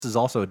This is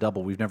also a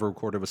double. We've never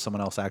recorded with someone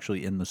else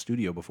actually in the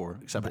studio before,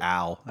 except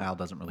Al. Al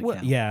doesn't really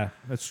count. Yeah,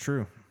 that's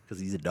true. Because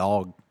he's a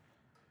dog.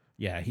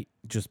 Yeah, he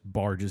just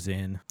barges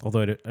in.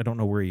 Although I don't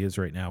know where he is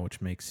right now,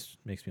 which makes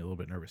me a little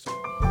bit nervous.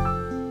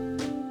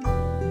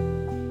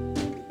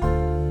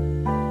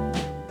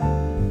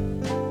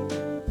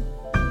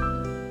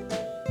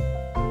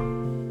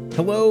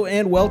 Hello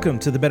and welcome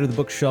to the Better the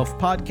Bookshelf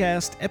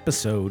podcast,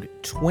 episode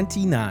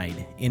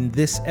 29. In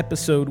this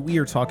episode, we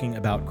are talking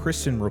about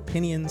Kristen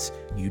Ropinian's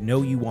You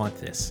Know You Want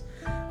This.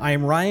 I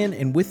am Ryan,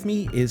 and with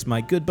me is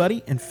my good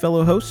buddy and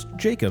fellow host,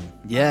 Jacob.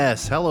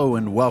 Yes, hello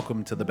and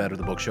welcome to the Better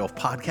the Bookshelf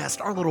podcast,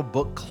 our little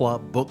book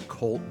club, book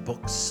cult,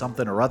 book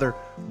something or other.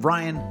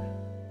 Ryan,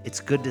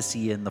 it's good to see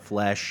you in the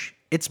flesh.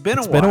 It's been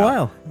a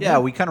while. Yeah,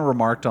 we kind of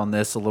remarked on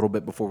this a little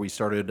bit before we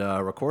started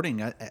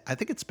recording. I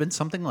think it's been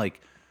something like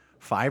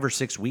 5 or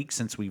 6 weeks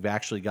since we've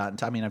actually gotten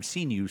to, I mean, I've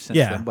seen you since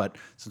then, but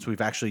since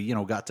we've actually,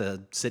 got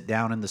to sit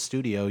down in the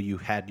studio, you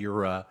had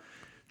your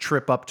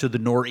trip up to the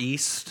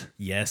Northeast.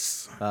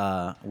 Yes.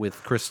 With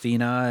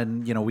Christina,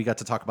 and, we got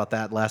to talk about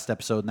that last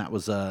episode, and that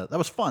was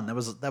fun.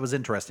 That was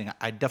interesting.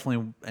 I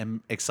definitely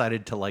am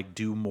excited to,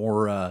 do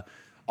more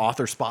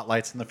author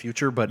spotlights in the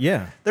future, but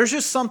there's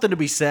just something to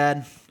be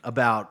said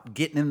about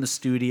getting in the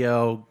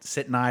studio,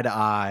 sitting eye to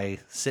eye,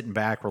 sitting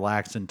back,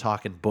 relaxing,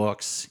 talking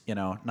books,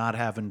 not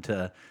having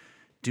to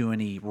do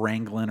any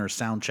wrangling or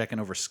sound checking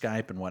over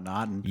Skype and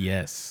whatnot. And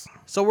yes.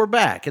 So we're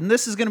back, and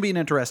this is going to be an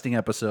interesting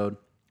episode.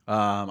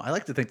 I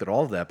like to think that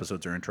all of the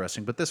episodes are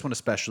interesting, but this one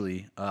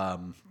especially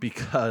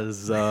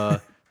because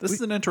this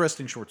is an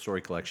interesting short story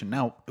collection.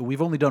 Now,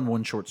 we've only done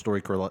one short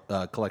story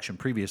collection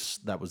previous.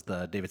 That was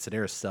the David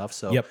Sedaris stuff.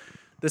 So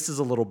this is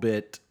a little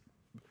bit,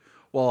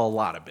 well, a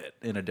lot of it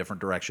in a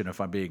different direction,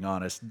 if I'm being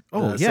honest.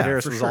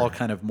 Sedaris was all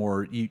kind of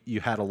more, you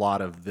had a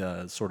lot of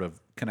the sort of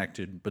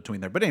connected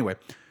between there. But anyway,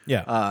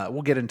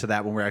 we'll get into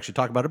that when we're actually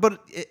talking about it.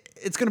 But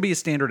it's going to be a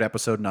standard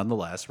episode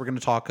nonetheless. We're going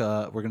to talk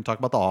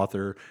about the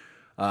author,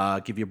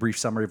 give you a brief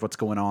summary of what's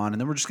going on,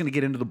 and then we're just going to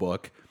get into the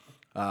book.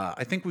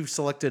 I think we've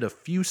selected a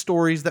few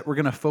stories that we're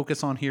going to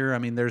focus on here. I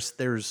mean,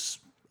 there's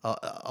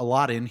a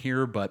lot in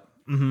here, but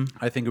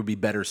I think it would be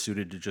better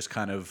suited to just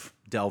kind of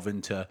delve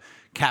into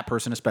Cat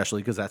Person,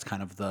 especially because that's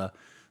kind of the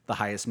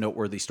highest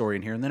noteworthy story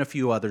in here, and then a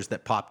few others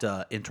that popped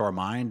into our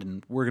mind,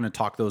 and we're going to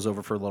talk those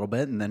over for a little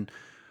bit, and then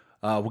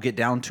we'll get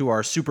down to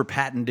our super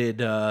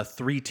patented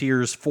 3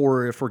 tiers: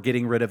 4 if we're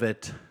getting rid of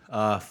it,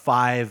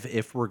 5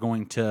 if we're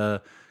going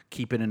to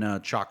keep it in a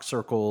chalk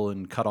circle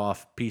and cut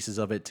off pieces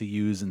of it to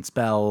use in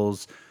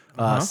spells,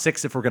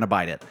 6 if we're going to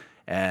bite it.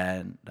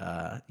 And,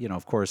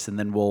 of course, and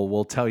then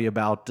we'll tell you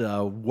about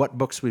what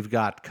books we've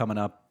got coming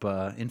up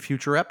in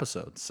future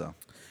episodes.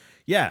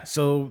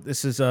 So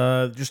this is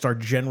just our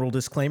general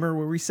disclaimer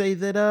where we say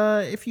that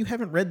if you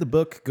haven't read the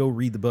book, go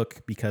read the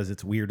book, because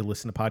it's weird to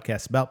listen to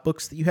podcasts about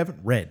books that you haven't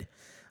read.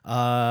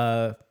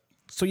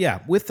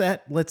 With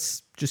that,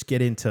 let's just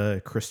get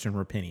into Kristen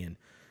Ropinian.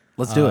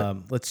 Let's do it.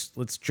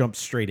 Let's jump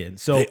straight in.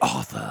 So the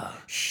author.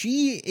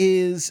 She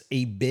is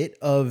a bit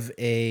of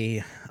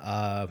a...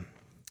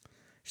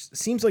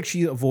 seems like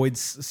she avoids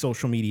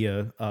social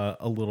media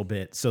a little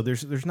bit. So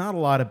there's not a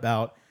lot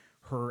about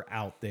her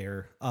out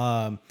there.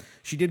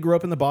 She did grow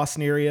up in the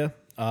Boston area.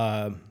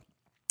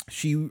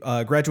 She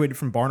graduated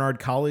from Barnard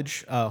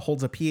College,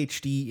 holds a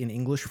PhD in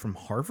English from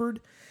Harvard,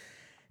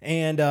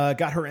 and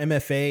got her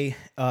MFA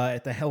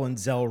at the Helen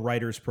Zell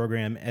Writers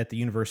Program at the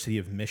University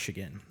of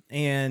Michigan.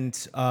 And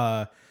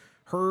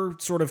her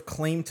sort of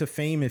claim to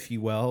fame, if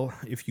you will,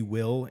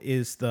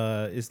 is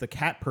the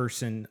Cat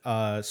Person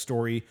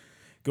story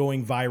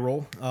going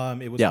viral.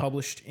 It was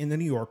published in the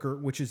New Yorker,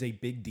 which is a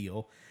big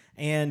deal.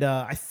 And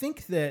I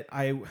think that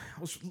I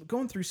was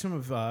going through some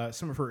of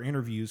her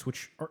interviews,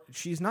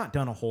 she's not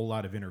done a whole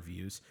lot of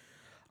interviews.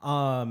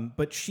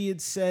 But she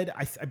had said,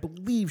 I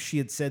believe she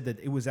had said that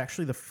it was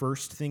actually the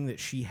first thing that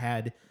she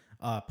had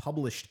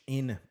published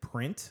in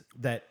print,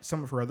 that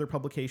some of her other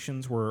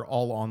publications were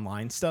all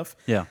online stuff.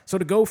 Yeah. So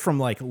to go from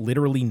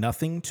literally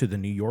nothing to the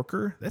New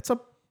Yorker, that's a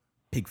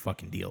big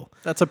fucking deal.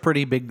 That's a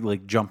pretty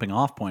big jumping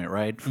off point,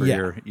 right? For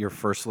your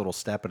first little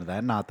step into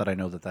that. Not that I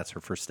know that that's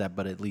her first step,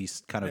 but at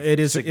least kind of it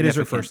is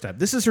her first step.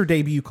 This is her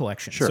debut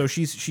collection. Sure. So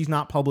she's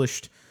not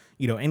published,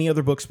 any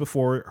other books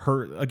before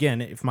her.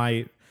 Again, if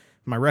my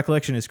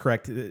recollection is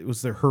correct, it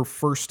was her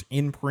first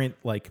in print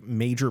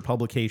major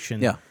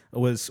publication.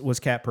 Was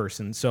Cat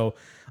Person. So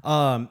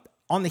on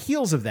the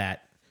heels of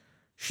that,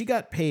 she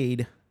got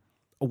paid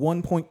a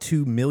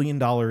 $1.2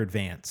 million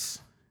advance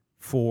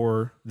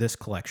for this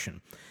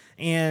collection.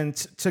 And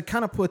to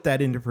kind of put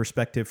that into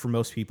perspective for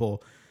most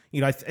people,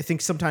 I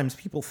think sometimes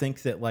people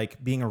think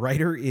that being a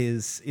writer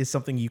is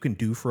something you can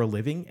do for a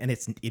living, and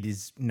it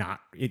is not.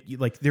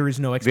 There is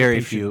no expectation.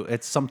 Very few.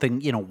 It's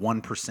something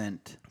 1%,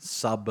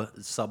 sub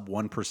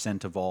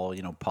 1% of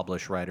all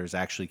published writers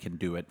actually can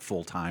do it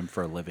full time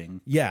for a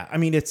living. Yeah, I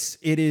mean it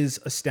is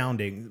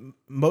astounding.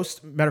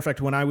 Matter of fact,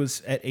 when I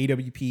was at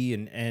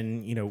AWP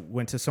and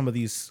went to some of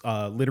these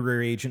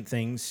literary agent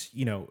things,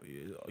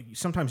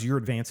 sometimes your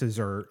advances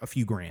are a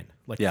few grand,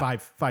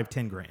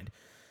 $5-10 grand.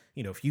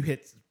 If you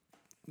hit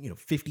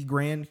 $50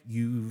 grand,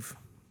 you've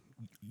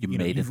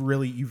made it.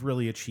 you've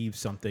really achieved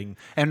something.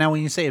 And now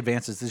when you say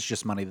advances, this is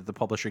just money that the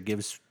publisher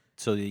gives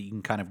so that you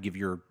can kind of give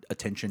your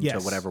attention to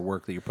Yes. whatever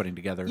work that you're putting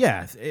together.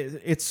 Yeah,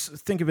 it's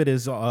think of it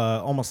as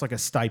almost like a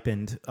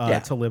stipend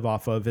to live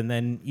off of, and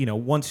then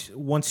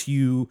once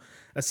you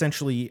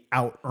essentially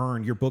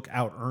your book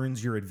out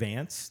earns your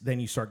advance,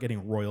 then you start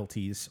getting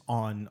royalties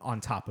on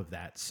top of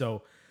that.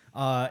 So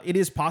it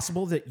is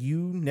possible that you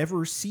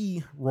never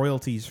see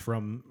royalties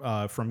from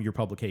your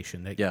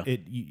publication. That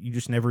you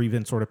just never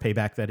even sort of pay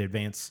back that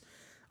advance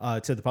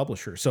to the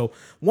publisher. So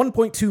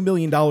 $1.2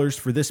 million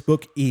for this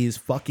book is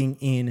fucking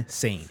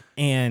insane.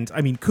 And I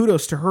mean,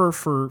 kudos to her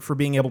for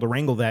being able to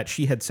wrangle that.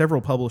 She had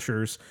several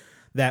publishers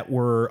that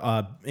were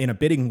in a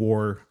bidding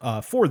war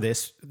for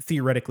this,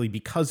 theoretically,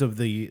 because of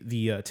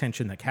the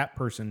attention that Cat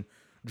Person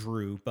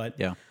drew. But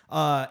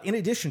in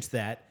addition to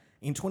that,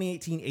 in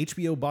 2018,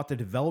 HBO bought the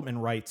development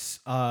rights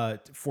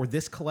for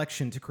this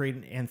collection to create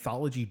an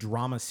anthology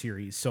drama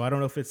series. So I don't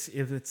know if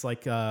it's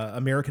like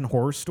American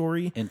Horror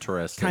Story,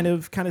 Interesting,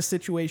 kind of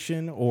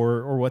situation,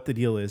 or what the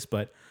deal is.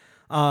 But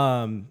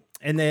and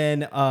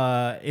then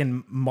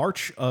in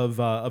March of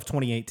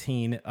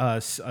 2018,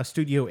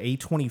 Studio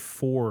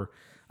A24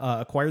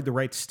 acquired the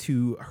rights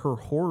to her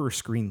horror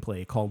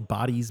screenplay called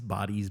Bodies,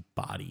 Bodies,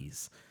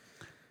 Bodies.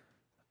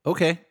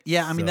 Okay.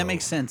 Yeah, I mean, that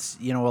makes sense.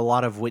 A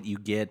lot of what you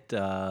get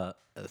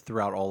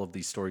throughout all of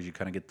these stories, you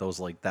kind of get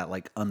those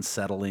that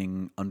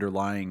unsettling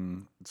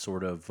underlying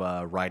sort of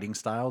writing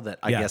style that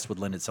I guess would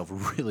lend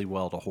itself really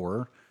well to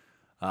horror.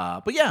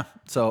 But yeah,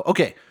 so,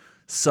 okay.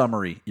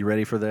 Summary. You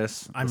ready for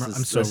this? I'm so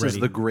this ready. This is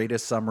the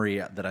greatest summary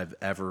that I've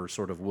ever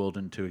sort of willed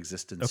into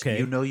existence. Okay.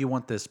 You Know You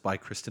Want This by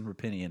Kristen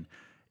Rapinian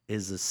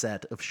is a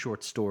set of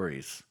short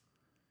stories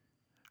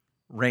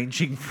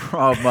ranging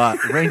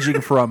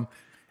from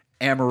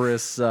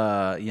amorous,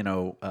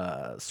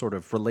 sort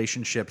of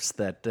relationships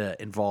that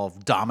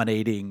involve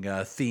dominating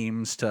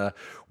themes to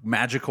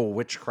magical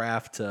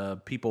witchcraft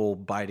to people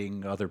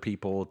biting other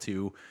people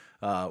to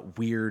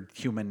weird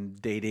human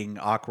dating,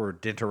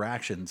 awkward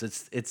interactions.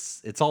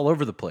 It's all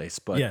over the place.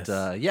 But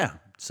yes.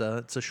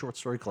 It's a short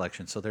story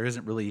collection. So there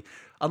isn't really,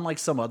 unlike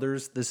some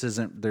others,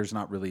 there's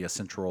not really a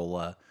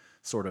central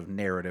sort of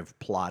narrative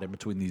plot in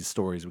between these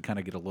stories. We kind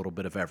of get a little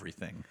bit of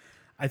everything.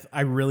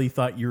 I really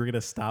thought you were going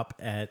to stop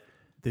at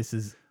this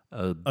is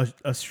a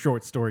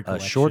short story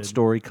collection. A short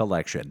story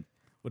collection.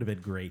 Would have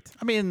been great.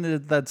 I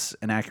mean, that's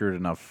an accurate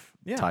enough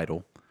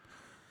title.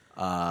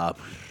 All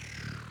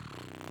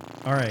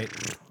right.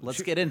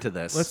 Let's get into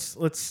this.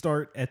 Let's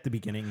start at the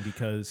beginning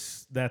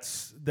because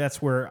that's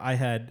where I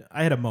had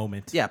a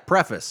moment. Yeah,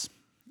 preface.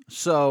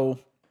 So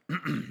I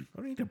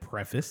don't need to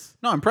preface.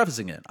 No, I'm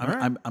prefacing it.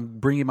 Right. I'm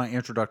bringing my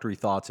introductory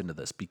thoughts into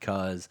this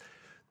because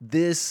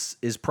this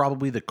is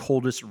probably the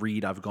coldest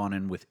read I've gone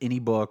in with any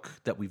book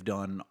that we've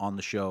done on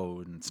the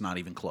show, and it's not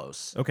even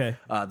close. Okay.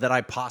 That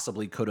I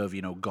possibly could have,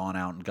 gone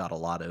out and got a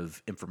lot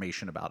of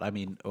information about. I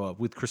mean,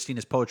 with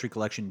Christina's poetry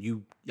collection,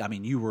 you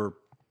were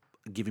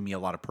giving me a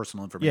lot of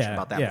personal information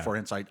about that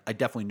beforehand, so I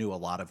definitely knew a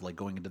lot of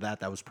going into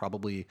that. That was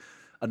probably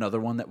another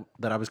one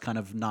that I was kind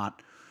of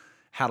not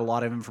had a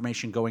lot of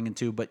information going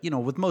into. But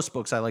with most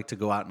books, I like to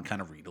go out and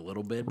kind of read a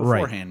little bit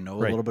beforehand, know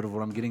a little bit of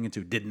what I'm getting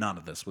into. Did none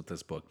of this with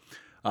this book.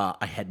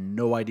 I had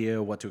no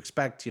idea what to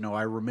expect.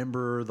 I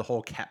remember the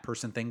whole Cat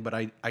Person thing, but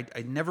I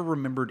never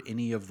remembered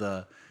any of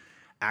the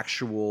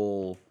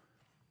actual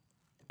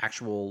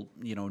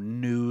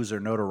news or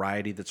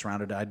notoriety that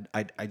surrounded it.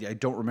 I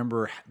don't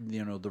remember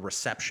the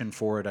reception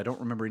for it. I don't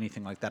remember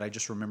anything like that. I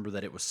just remember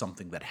that it was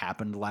something that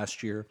happened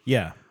last year.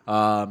 Yeah.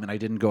 And I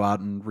didn't go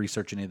out and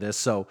research any of this.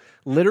 So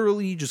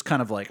literally just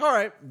kind of all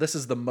right, this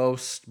is the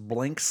most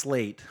blank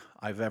slate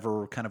I've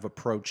ever kind of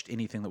approached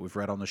anything that we've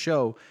read on the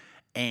show.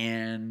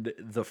 And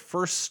the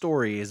first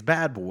story is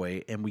Bad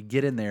Boy, and we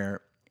get in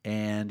there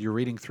and you're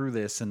reading through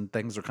this and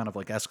things are kind of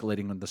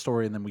escalating in the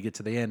story, and then we get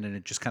to the end and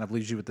it just kind of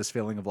leaves you with this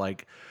feeling of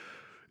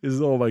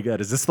oh my God,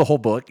 is this the whole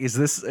book? Is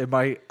this,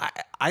 I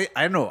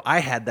don't know. I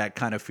had that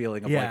kind of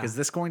feeling of is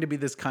this going to be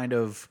this kind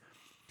of,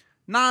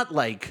 not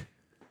like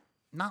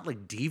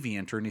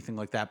deviant or anything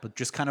like that, but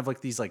just kind of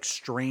these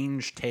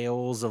strange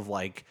tales of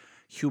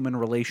human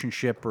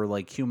relationship or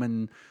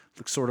human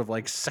sort of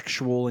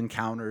sexual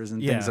encounters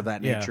and things of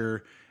that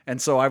nature.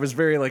 And so I was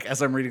very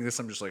as I'm reading this,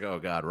 I'm just oh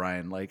God,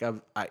 Ryan,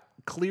 I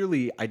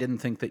clearly I didn't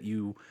think that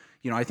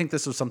I think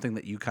this was something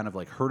that you kind of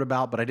heard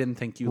about, but I didn't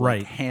think you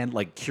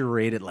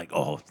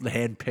curated the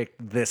hand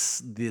picked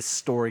this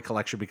story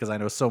collection because I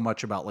know so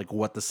much about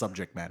what the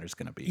subject matter is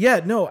going to be. Yeah,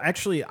 no,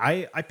 actually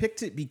I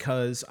picked it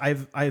because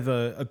I've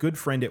a good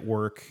friend at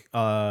work,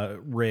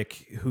 Rick,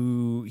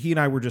 who he and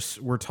I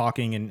were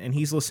talking and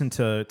he's listened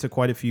to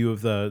quite a few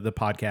of the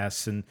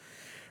podcasts and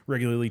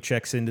regularly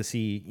checks in to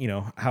see,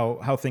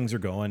 how things are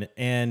going.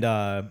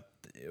 And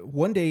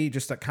one day,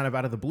 just kind of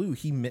out of the blue,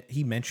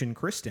 he mentioned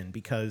Kristen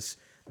because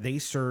they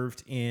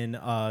served in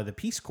the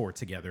Peace Corps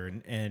together,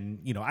 and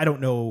I don't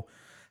know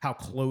how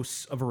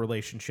close of a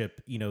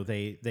relationship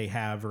they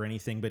have or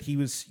anything, but he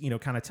was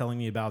kind of telling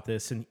me about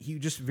this, and he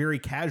just very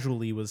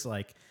casually was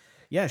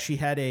Yeah, she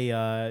had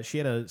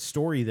a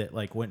story that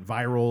like went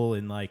viral,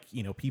 and like,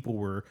 you know, people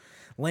were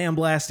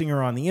lambasting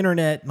her on the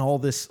internet and all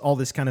this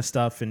kind of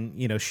stuff, and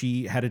you know,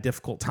 she had a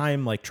difficult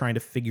time like trying to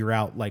figure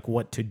out like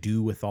what to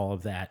do with all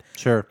of that.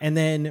 Sure. And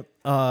then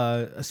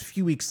a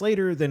few weeks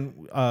later, then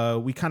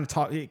we kind of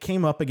talked. It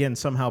came up again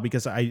somehow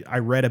because I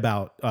read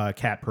about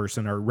Cat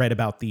Person, or read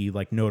about the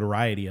like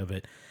notoriety of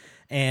it,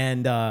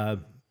 and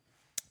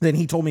then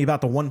he told me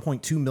about the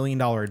 $1.2 million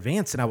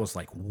advance, and I was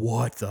like,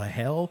 what the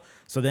hell?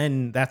 So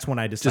then that's when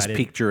I decided. Just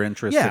piqued your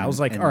interest. Yeah, I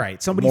was like, all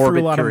right, somebody threw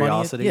a lot of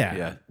money.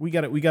 Yeah, we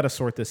got to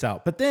sort this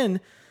out. But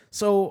then,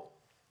 so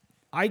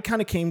I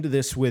kind of came to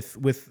this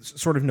with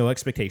sort of no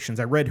expectations.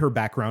 I read her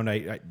background.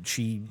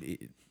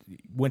 She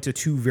went to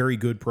 2 very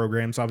good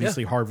programs.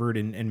 Obviously, Harvard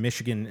and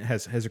Michigan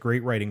has a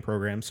great writing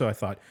program. So I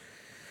thought,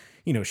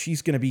 you know,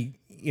 she's going to be,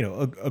 you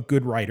know, a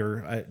good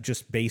writer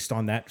just based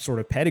on that sort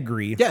of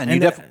pedigree. Yeah, and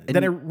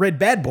then I read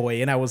Bad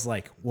Boy, and I was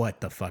like,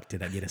 what the fuck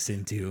did I get us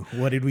into?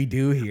 What did we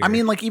do here? I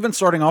mean, like, even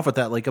starting off with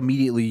that, like,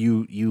 immediately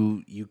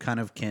you kind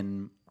of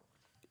can.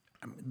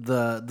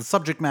 The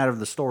subject matter of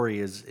the story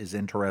is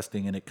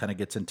interesting, and it kind of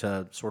gets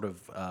into sort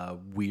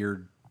of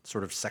weird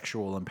sort of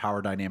sexual and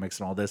power dynamics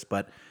and all this.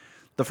 But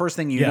the first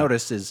thing you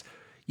notice is,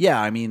 yeah,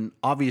 I mean,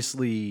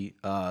 obviously,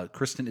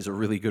 Kristen is a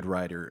really good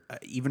writer,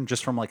 even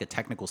just from like a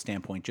technical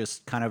standpoint.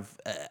 Just kind of,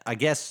 I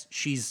guess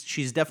she's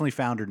definitely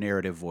found her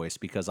narrative voice,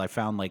 because I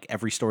found like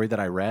every story that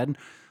I read,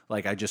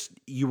 like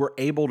you were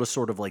able to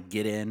sort of like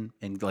get in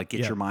and like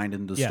get your mind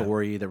into the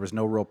story. There was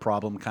no real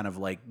problem kind of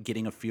like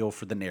getting a feel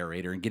for the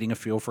narrator and getting a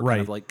feel for kind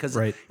of like, because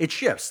it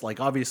shifts. Like,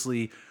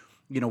 obviously,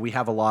 you know, we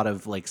have a lot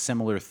of like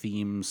similar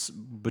themes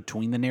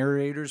between the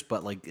narrators,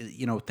 but like,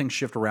 you know, things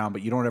shift around,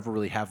 but you don't ever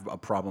really have a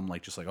problem.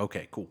 Like, just like,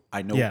 okay, cool.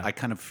 I know, I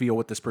kind of feel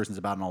what this person's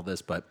about and all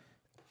this, but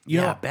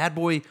Bad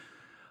Boy.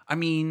 I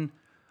mean,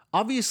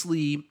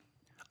 obviously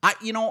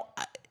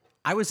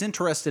I was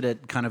interested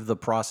at kind of the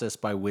process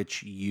by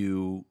which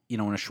you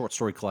know, in a short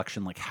story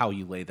collection, like how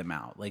you lay them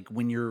out. Like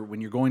when you're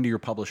going to your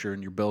publisher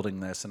and you're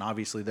building this, and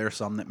obviously there are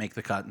some that make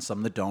the cut and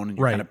some that don't, and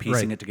you're kind of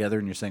piecing it together,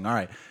 and you're saying, all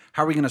right,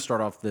 how are we going to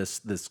start off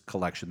this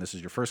collection? This is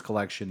your first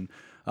collection.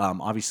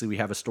 Obviously we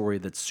have a story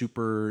that's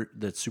super,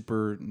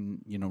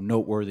 you know,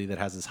 noteworthy, that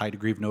has this high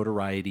degree of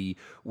notoriety.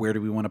 Where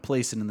do we want to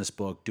place it in this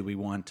book? Do we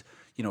want,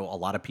 you know, a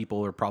lot of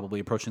people are probably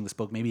approaching this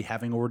book maybe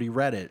having already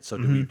read it. So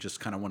do we just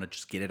kind of want to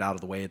just get it out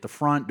of the way at the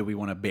front? Do we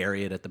want to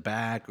bury it at the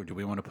back? Or do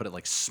we want to put it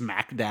like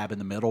smack dab in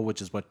the middle,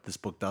 which is what this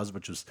book does,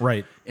 which was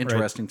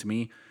interesting to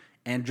me.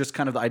 And just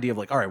kind of the idea of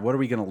like, all right, what are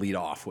we going to lead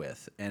off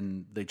with?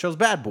 And they chose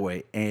Bad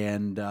Boy.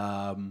 And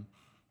I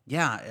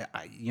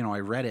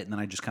read it, and then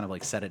I just kind of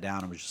like set it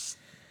down. It was just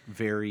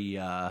very,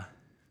 I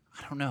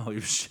don't know.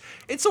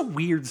 It's a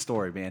weird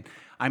story, man.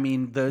 I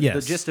mean, the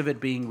gist of it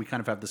being, we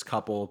kind of have this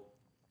couple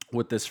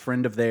with this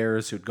friend of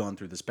theirs who'd gone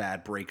through this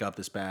bad breakup,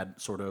 this bad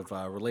sort of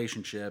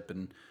relationship,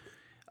 and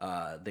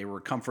they were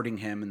comforting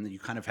him, and you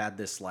kind of had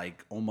this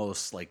like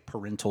almost like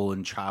parental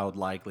and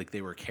childlike, like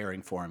they were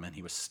caring for him, and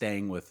he was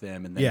staying with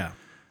them, and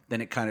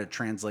then it kind of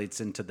translates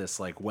into this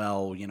like,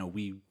 well, you know,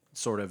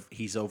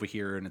 he's over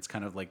here, and it's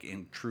kind of like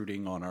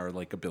intruding on our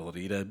like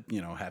ability to,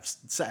 you know, have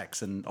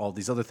sex and all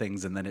these other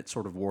things, and then it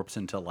sort of warps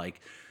into like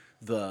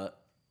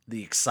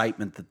the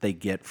excitement that they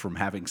get from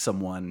having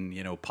someone,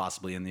 you know,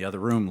 possibly in the other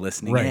room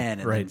listening in,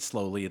 and then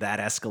slowly that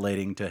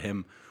escalating to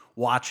him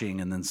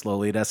watching, and then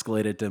slowly it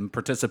escalated to him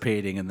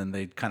participating, and then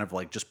they kind of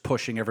like just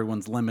pushing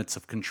everyone's limits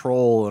of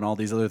control and all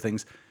these other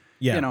things.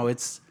 Yeah. You know,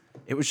 it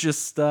was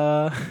just,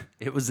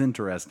 it was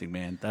interesting,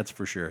 man. That's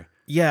for sure.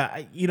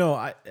 Yeah.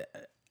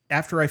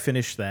 After I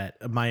finished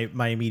that,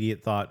 my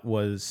immediate thought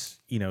was,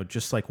 you know,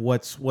 just like,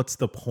 what's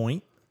the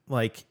point?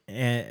 Like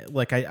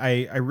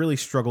I really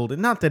struggled, and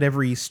not that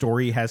every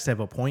story has to have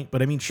a point,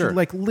 but I mean, she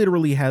like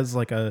literally has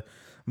like a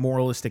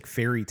moralistic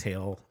fairy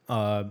tale,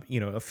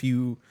 you know, a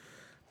few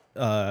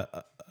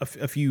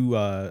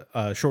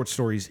short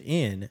stories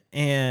in,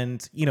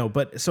 and you know,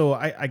 but so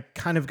I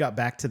kind of got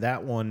back to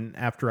that one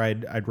after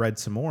I'd read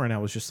some more, and I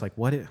was just like,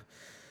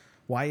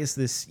 why is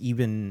this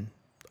even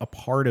a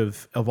part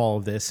of all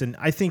of this? And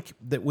I think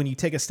that when you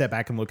take a step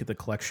back and look at the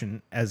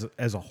collection as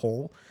a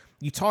whole,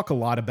 you talk a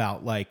lot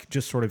about like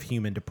just sort of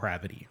human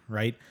depravity,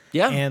 right?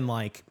 Yeah. And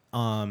like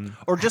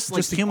or just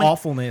like human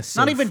awfulness,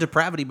 not even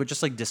depravity, but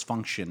just like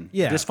dysfunction.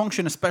 Yeah.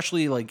 Dysfunction,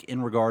 especially like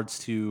in regards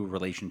to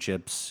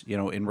relationships, you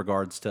know, in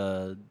regards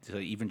to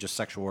even just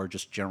sexual or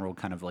just general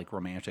kind of like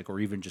romantic or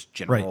even just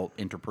general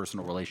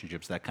interpersonal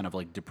relationships, that kind of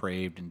like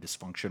depraved and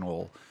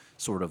dysfunctional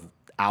sort of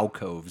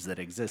alcoves that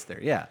exist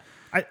there. Yeah.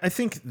 I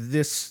think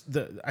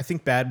I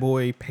think Bad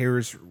Boy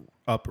pairs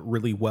up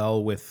really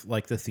well with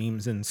like the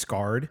themes in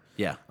Scarred.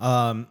 Yeah.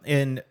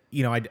 And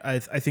you know, I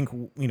think,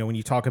 you know, when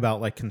you talk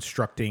about like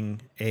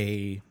constructing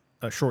a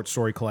short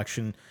story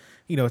collection,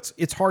 you know,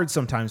 it's hard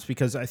sometimes,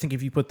 because I think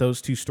if you put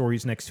those two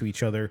stories next to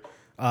each other,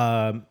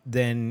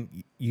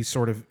 then you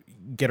sort of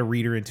get a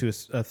reader into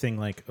a thing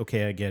like,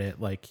 okay, I get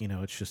it. Like, you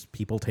know, it's just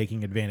people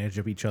taking advantage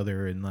of each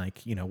other and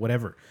like, you know,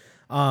 whatever.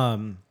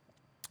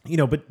 You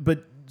know,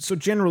 but so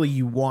generally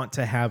you want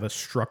to have a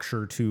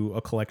structure to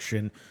a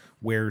collection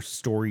where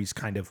stories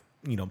kind of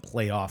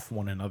play off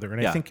one another.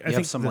 And Yeah, I think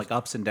have some like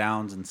ups and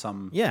downs, and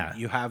some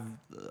you have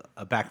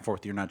a back and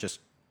forth. You're not just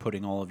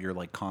putting all of your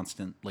like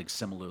constant like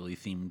similarly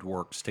themed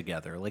works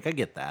together. Like I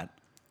get that,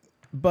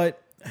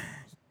 but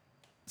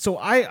so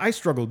I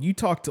struggled. You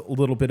talked a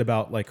little bit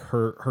about like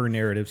her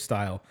narrative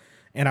style,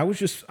 and I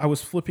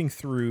was flipping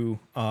through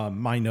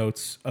my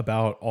notes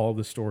about all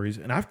the stories,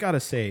 and I've got to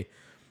say,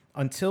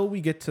 until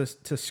we get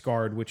to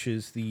Scarred, which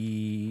is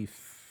the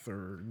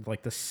third,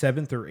 like the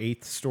seventh or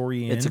eighth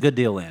story in, it's a good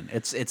deal in.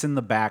 It's in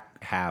the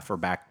back half or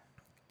back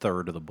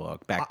third of the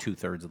book, back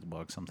 2/3 of the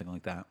book, something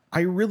like that.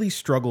 I really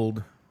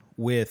struggled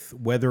with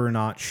whether or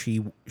not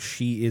she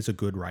is a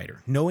good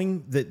writer,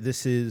 knowing that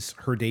this is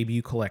her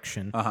debut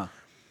collection.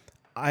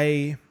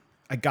 I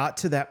got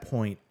to that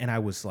point and I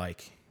was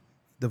like,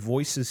 the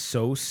voice is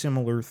so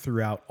similar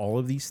throughout all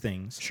of these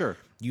things. Sure.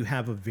 You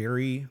have a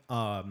very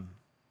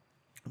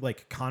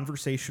like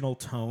conversational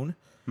tone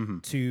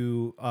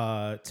to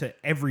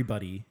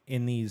everybody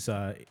in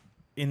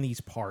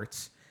these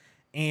parts,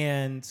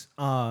 and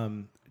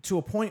to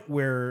a point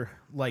where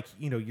like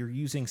you're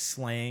using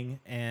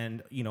slang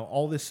and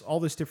all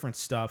this different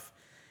stuff.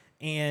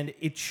 And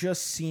it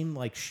just seemed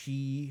like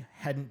she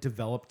hadn't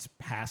developed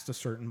past a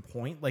certain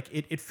point. Like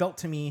it felt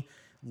to me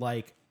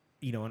like,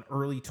 an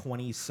early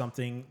 20s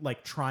something,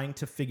 like trying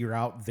to figure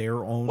out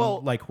their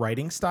own like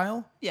writing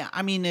style. Yeah,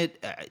 I mean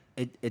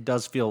it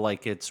does feel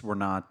like we're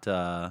not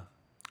I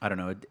don't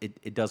know,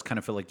 it does kind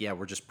of feel like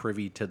we're just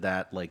privy to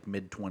that like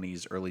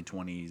mid-20s, early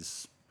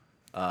 20s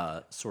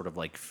sort of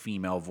like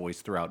female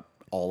voice throughout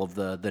all of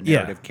the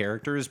narrative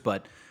characters,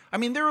 but I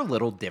mean there are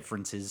little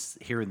differences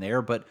here and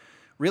there, but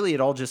really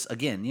it all just,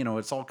 again,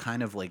 it's all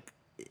kind of like,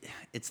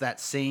 it's that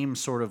same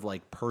sort of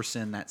like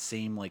person, that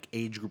same like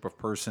age group of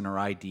person or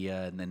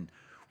idea, and then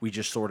we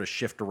just sort of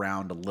shift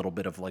around a little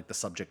bit of like the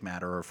subject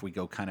matter, or if we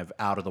go kind of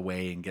out of the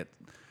way and get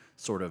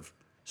sort of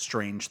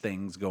strange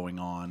things going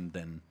on,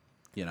 then,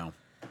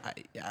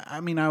 I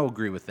mean, I'll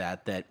agree with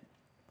that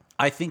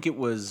I think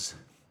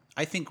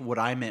what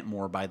I meant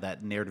more by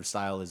that narrative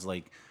style is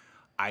like,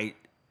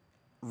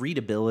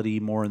 readability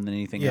more than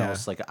anything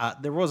else. Like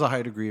there was a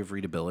high degree of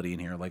readability in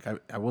here. Like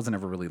I wasn't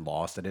ever really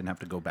lost. I didn't have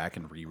to go back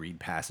and reread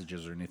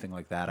passages or anything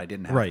like that. I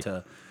didn't have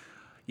to,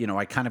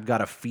 I kind of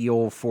got a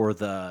feel for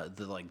the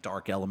like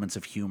dark elements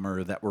of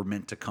humor that were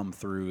meant to come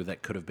through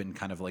that could have been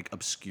kind of like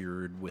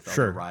obscured with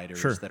other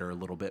writers that are a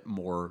little bit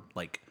more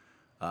like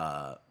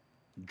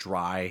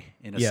dry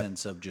in a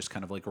sense of just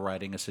kind of like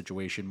writing a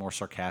situation more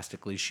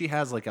sarcastically. She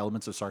has like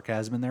elements of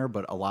sarcasm in there,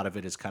 but a lot of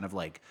it is kind of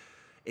like,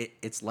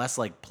 it's less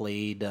like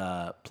played in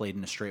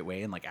a straight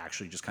way and like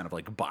actually just kind of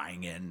like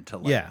buying into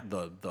like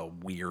the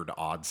weird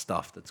odd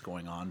stuff that's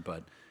going on.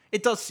 But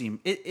it does seem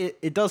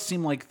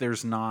like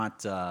there's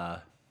not I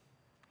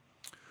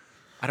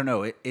don't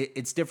know,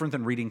 it's different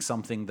than reading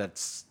something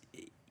that's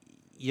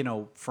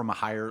from a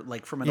higher,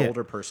 like from an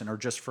older person, or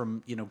just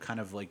from kind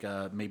of like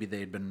maybe they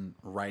had been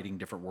writing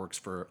different works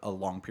for a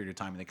long period of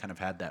time and they kind of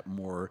had that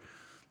more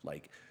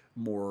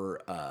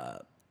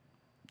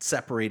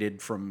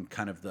separated from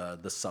kind of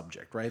the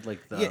subject, right?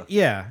 Like the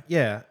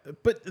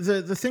But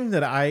the thing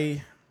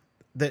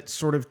that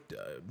sort of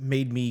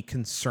made me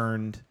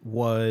concerned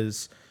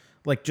was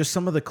like just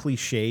some of the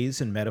cliches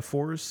and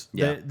metaphors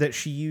that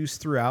she used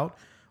throughout,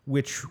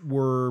 which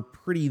were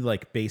pretty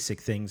like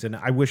basic things. And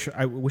I wish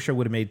I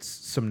would have made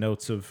some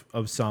notes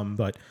of some,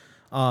 but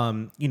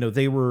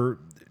they were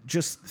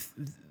just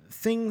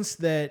things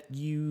that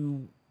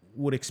you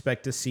would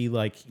expect to see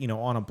like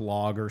on a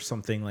blog or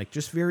something, like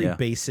just very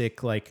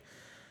basic, like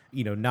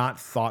not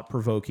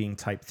thought-provoking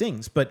type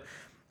things. But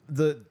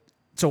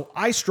so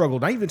I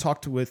struggled. I even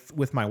talked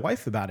with my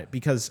wife about it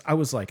because I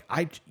was like,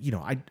 I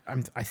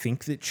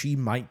think that she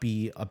might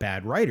be a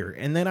bad writer.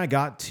 And then I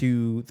got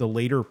to the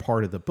later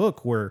part of the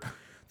book where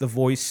the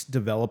voice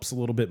develops a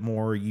little bit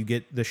more. You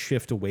get the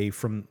shift away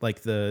from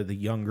like the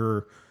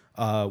younger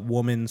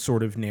woman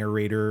sort of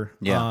narrator.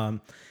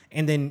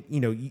 And then,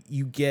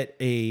 you get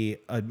a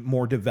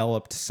more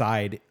developed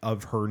side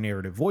of her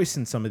narrative voice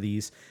in some of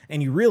these.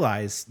 And you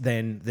realize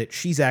then that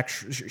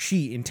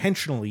she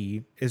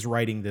intentionally is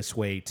writing this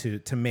way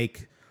to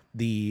make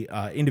the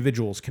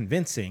individuals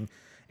convincing.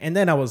 And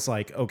then I was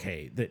like,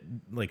 okay, that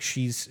like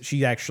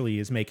she actually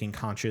is making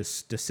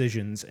conscious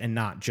decisions and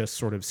not just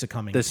sort of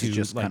succumbing this to is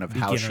just like kind of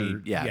how she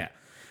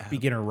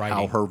beginner writing,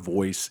 how her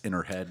voice in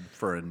her head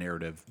for a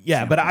narrative.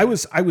 Yeah, but I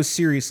was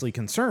seriously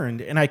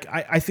concerned, and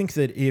I think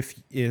that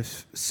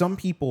if some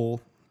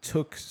people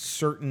took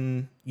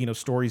certain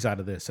stories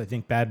out of this, I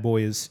think Bad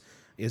Boy is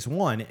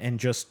one, and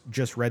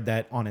just read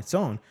that on its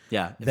own.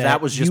 Yeah, if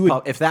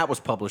that was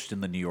published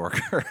in the New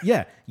Yorker,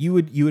 you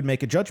would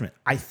make a judgment.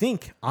 I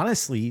think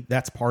honestly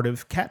that's part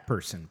of Cat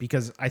Person,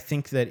 because I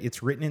think that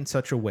it's written in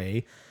such a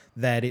way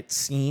that it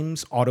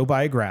seems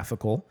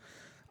autobiographical.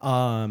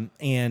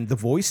 And the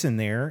voice in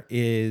there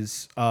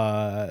is,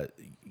 a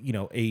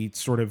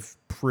sort of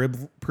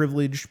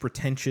privileged,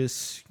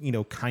 pretentious,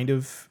 kind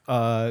of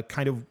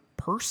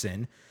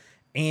person.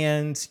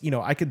 And, you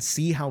know, I could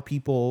see how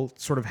people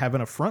sort of have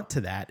an affront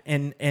to that.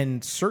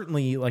 And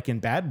certainly like in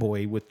Bad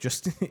Boy with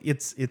just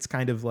it's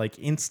kind of like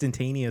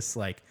instantaneous,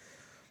 like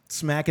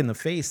smack in the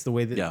face, the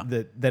way that Yeah.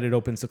 that it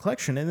opens the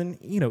collection. And then,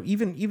 you know,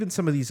 even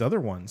some of these other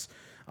ones.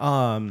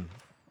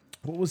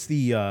 What was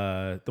the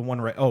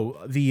one, right?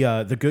 Oh,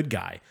 the Good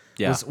Guy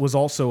Yeah. was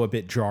also a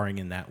bit jarring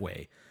in that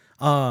way.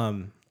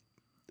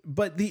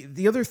 But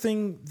the other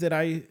thing that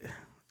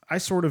I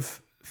sort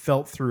of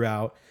felt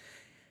throughout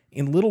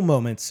in little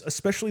moments,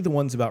 especially the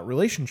ones about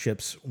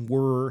relationships,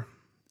 were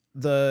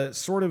the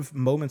sort of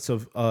moments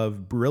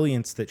of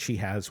brilliance that she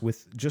has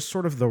with just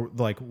sort of the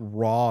like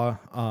raw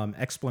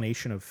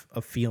explanation of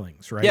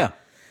feelings, right? Yeah.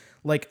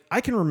 Like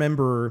I can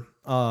remember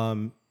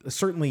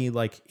certainly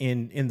like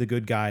in The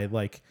Good Guy,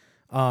 like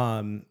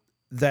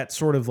that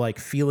sort of like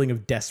feeling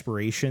of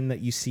desperation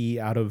that you see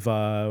out of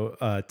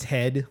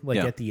Ted, like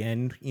Yeah. at the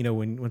end, you know,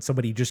 when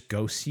somebody just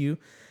ghosts you.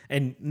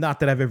 And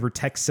not that I've ever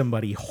texted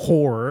somebody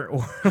whore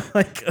or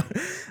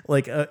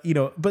like you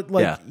know, but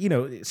like, Yeah. you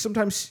know,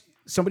 sometimes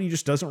somebody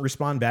just doesn't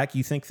respond back.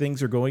 You think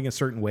things are going a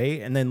certain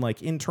way, and then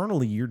like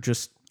internally you're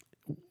just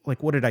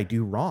like, what did I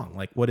do wrong?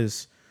 Like what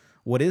is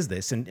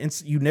this?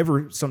 And you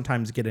never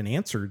sometimes get an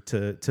answer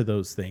to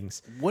those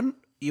things.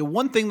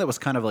 One thing that was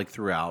kind of like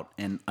throughout,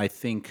 and I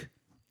think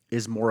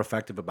is more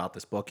effective about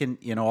this book, and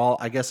you know,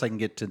 I guess I can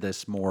get to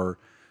this more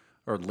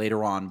or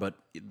later on, but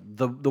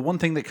the one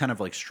thing that kind of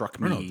like struck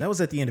me, No, that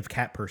was at the end of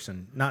Cat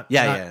Person.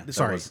 Yeah,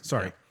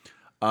 Sorry.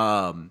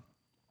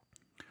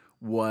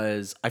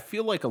 was I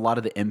feel like a lot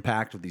of the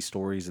impact of these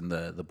stories in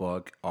the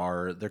book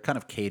they're kind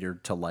of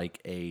catered to like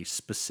a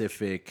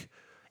specific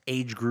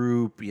age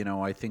group. You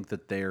know, I think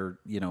that they're,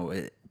 you know,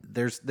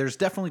 there's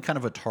definitely kind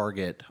of a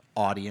target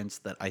audience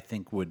that I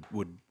think would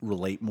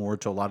relate more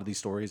to a lot of these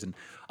stories. And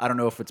I don't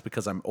know if it's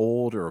because I'm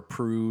old or a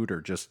prude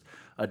or just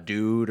a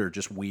dude or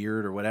just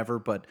weird or whatever,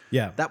 but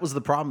Yeah. that was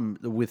the problem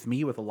with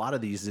me with a lot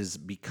of these, is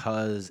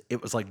because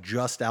it was like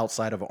just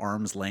outside of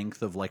arm's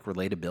length of like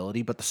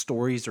relatability, but the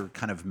stories are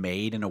kind of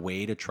made in a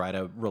way to try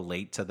to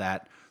relate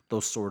to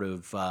those sort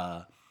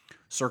of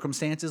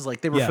circumstances. Like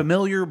they were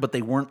familiar, but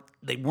they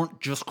weren't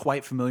just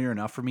quite familiar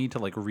enough for me to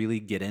like really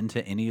get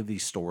into any of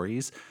these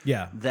stories.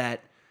 Yeah.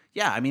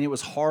 I mean, it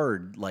was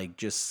hard. Like,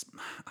 just,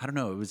 I don't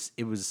know.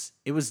 It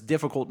was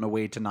difficult in a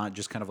way to not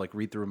just kind of like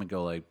read through them and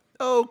go like,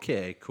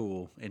 okay,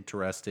 cool,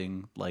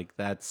 interesting. Like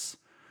that's,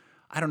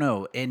 I don't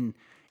know. And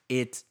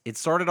it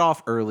started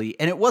off early,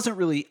 and it wasn't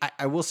really,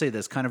 I will say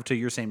this kind of to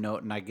your same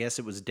note, and I guess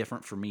it was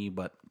different for me,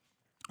 but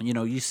you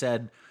know, you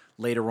said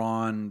later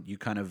on, you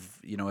kind of,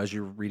 you know, as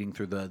you're reading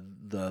through the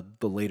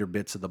later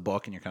bits of the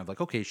book, and you're kind of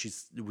like, okay,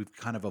 we've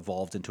kind of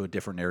evolved into a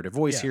different narrative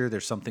voice here.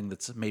 There's something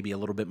that's maybe a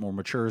little bit more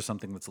mature,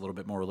 something that's a little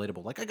bit more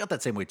relatable. Like I got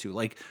that same way too.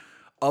 Like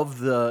of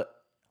the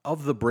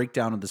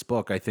breakdown of this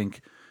book, I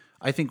think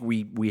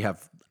we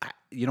have,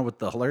 you know what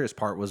the hilarious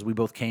part was, we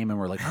both came and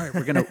we're like, all right,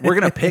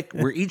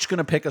 we're each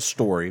gonna pick a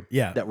story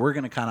that we're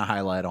gonna kind of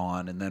highlight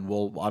on, and then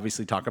we'll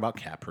obviously talk about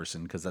Cat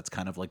Person because that's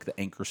kind of like the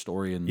anchor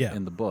story in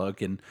the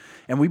book, and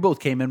we both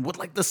came in with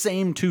like the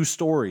same two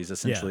stories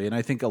essentially, and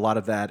I think a lot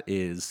of that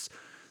is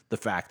the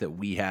fact that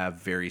we have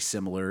very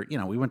similar, you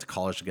know, we went to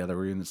college together,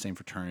 we were in the same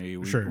fraternity,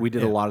 we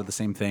did a lot of the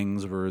same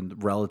things, we're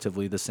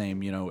relatively the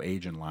same, you know,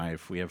 age in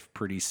life, we have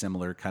pretty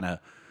similar kind of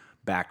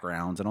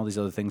backgrounds and all these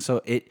other things,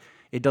 so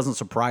it doesn't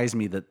surprise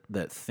me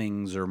that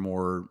things are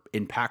more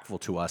impactful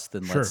to us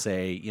than, let's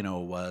say, you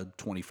know, a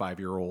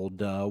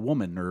 25-year-old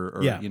woman or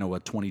you know, a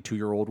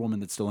 22-year-old woman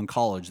that's still in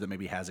college that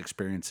maybe has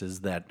experiences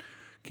that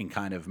can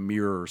kind of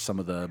mirror some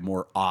of the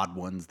more odd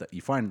ones that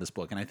you find in this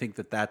book. And I think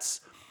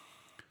that's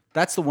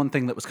the one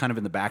thing that was kind of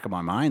in the back of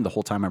my mind the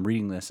whole time I'm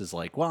reading this, is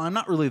like, well, I'm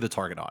not really the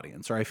target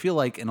audience, or I feel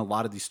like in a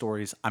lot of these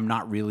stories, I'm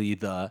not really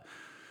the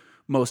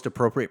most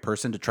appropriate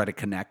person to try to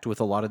connect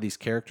with a lot of these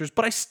characters,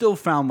 but I still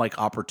found like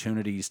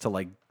opportunities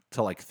to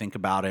think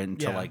about it and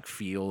to like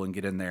feel and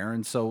get in there.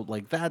 And so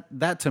like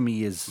that to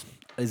me is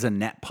a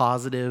net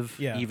positive,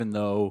 even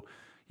though,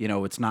 you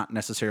know, it's not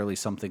necessarily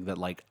something that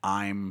like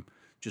I'm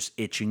just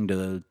itching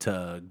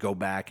to go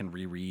back and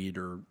reread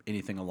or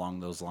anything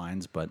along those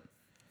lines. But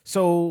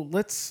so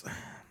let's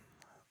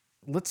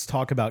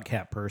talk about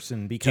Cat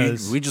Person,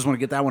 because we just want to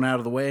get that one out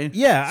of the way.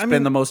 Yeah,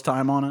 spend the most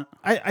time on it.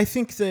 I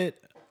think that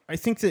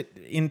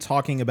in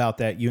talking about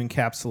that, you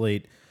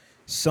encapsulate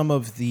some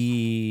of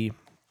the,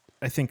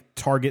 I think,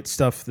 target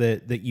stuff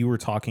that you were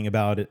talking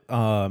about.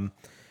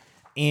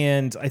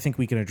 And I think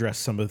we can address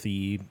some of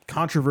the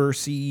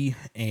controversy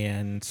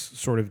and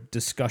sort of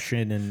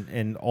discussion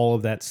and all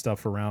of that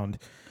stuff around,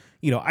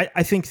 you know,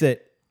 I think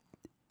that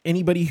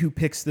anybody who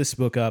picks this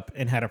book up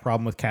and had a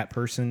problem with Cat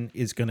Person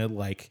is going to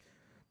like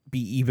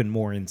be even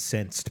more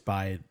incensed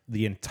by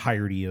the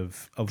entirety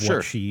of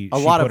what she a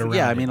lot put of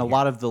around I mean, it a here.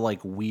 lot of the like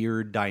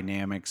weird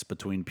dynamics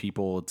between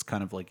people. It's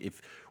kind of like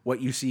if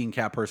what you see in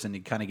Cat Person,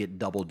 you kind of get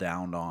doubled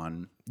down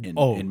on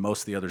in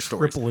most of the other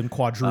stories, triple and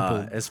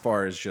quadruple. as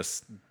far as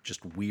just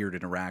weird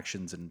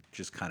interactions and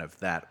just kind of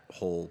that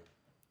whole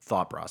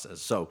thought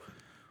process. So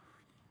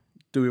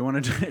Do we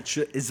want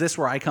to? Is this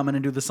where I come in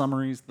and do the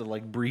summaries, the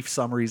like brief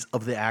summaries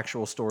of the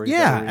actual stories?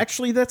 Yeah,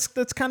 actually, that's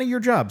kind of your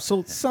job.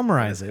 So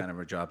summarize it. Kind of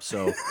a job.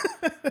 So,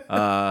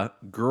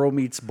 girl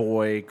meets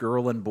boy.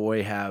 Girl and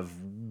boy have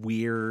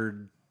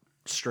weird,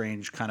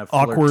 strange, kind of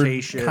Awkward,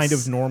 flirtatious, kind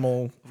of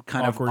normal,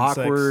 kind awkward of sex.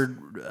 awkward,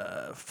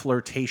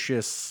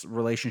 flirtatious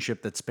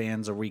relationship that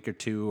spans a week or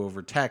two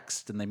over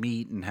text, and they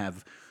meet and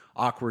have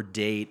awkward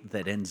date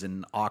that ends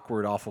in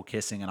awkward, awful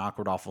kissing and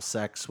awkward, awful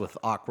sex with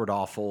awkward,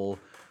 awful.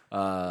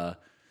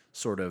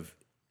 Sort of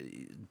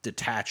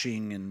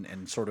detaching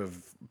and sort of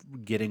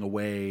getting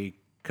away,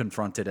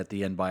 confronted at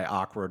the end by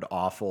awkward,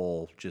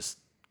 awful, just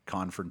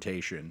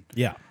confrontation.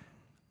 Yeah.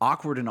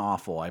 Awkward and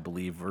awful, I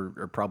believe,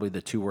 are probably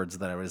the two words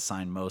that I would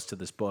assign most to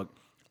this book.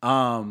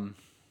 Man,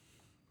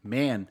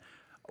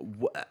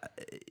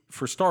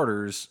 for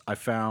starters, I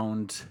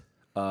found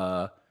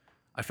the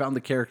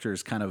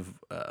characters kind of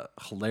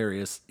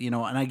hilarious, and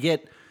I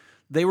get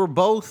they were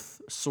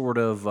both sort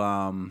of.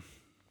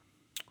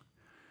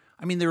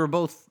 They were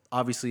both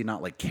obviously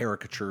not like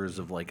caricatures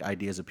of like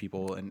ideas of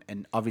people,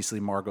 and obviously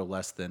Margot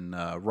less than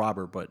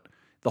Robert. But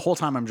the whole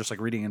time I'm just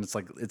like reading, and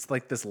it's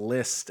like this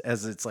list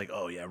as it's like,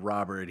 oh yeah,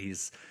 Robert,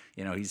 he's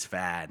he's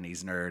fat and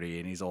he's nerdy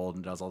and he's old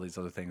and does all these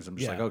other things. I'm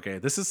just like, okay,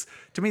 this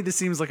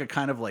seems like a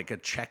kind of like a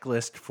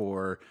checklist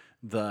for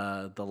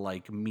the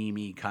like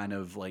Mimi kind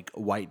of like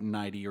white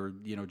knighty or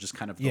just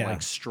kind of the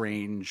like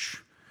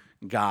strange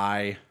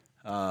guy.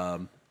 A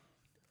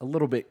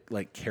little bit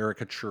like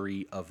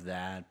caricature-y of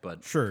that,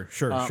 but sure.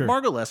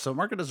 Margot less so.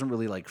 Margot doesn't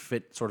really like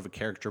fit sort of a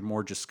character,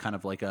 more just kind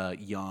of like a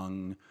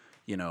young,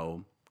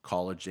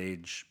 college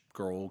age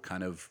girl,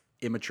 kind of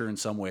immature in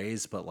some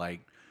ways, but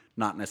like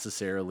not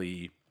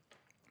necessarily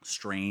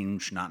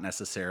strange, not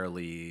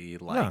necessarily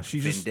like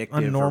she's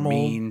vindictive or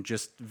mean,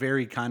 just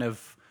very kind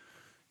of.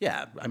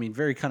 Yeah,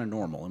 very kind of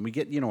normal. And we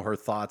get, her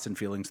thoughts and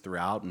feelings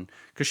throughout, and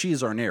because she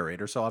is our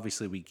narrator, so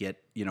obviously we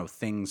get,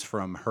 things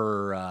from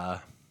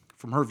her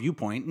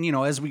viewpoint. And,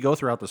 as we go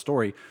throughout the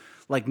story,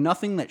 like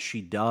nothing that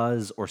she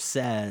does or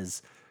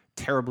says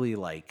terribly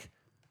like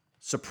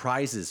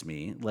surprises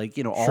me. Like,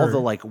 all the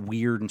like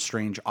weird and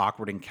strange,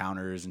 awkward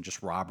encounters and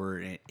just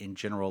Robert in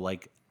general,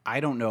 like, I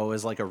don't know,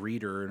 as like a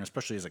reader and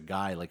especially as a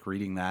guy, like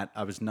reading that,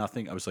 I was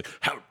like,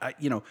 I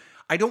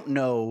don't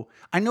know.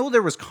 I know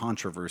there was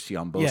controversy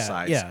on both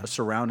sides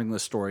surrounding the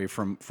story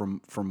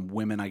from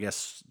women, I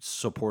guess,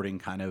 supporting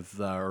kind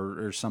of,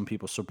 or some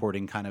people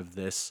supporting kind of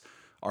this,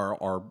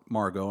 our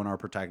Margot and our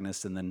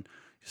protagonist, and then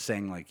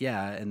saying like,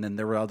 yeah, and then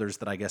there were others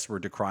that I guess were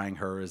decrying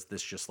her as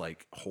this just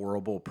like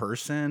horrible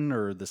person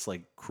or this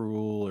like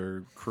cruel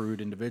or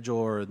crude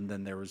individual, and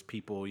then there was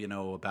people,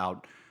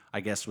 about,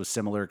 I guess, with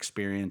similar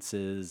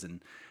experiences,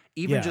 and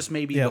even just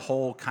maybe the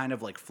whole kind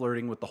of like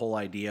flirting with the whole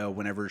idea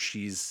whenever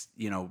she's,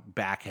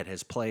 back at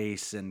his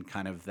place, and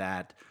kind of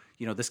that,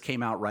 this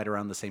came out right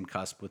around the same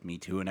cusp with Me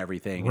Too and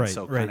everything. And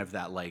so kind of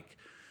that like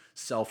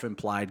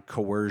self-implied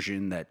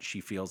coercion that she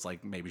feels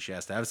like maybe she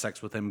has to have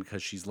sex with him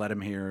because she's let him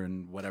here,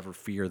 and whatever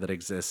fear that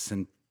exists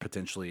and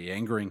potentially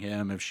angering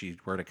him if she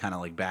were to kind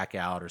of like back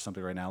out or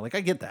something right now. Like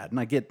I get that. And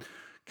I get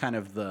kind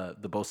of the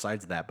both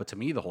sides of that. But to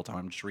me, the whole time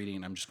I'm just reading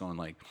and I'm just going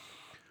like,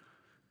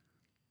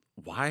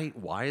 why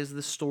is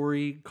this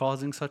story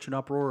causing such an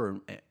uproar,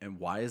 and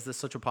why is this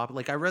such a popular?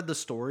 Like I read the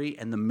story,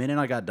 and the minute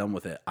I got done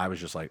with it, I was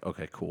just like,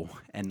 okay, cool,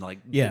 and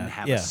like didn't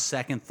have a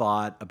second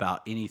thought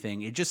about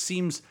anything. It just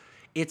seems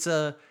it's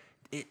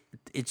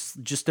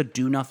just a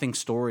do nothing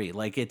story.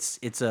 Like it's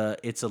a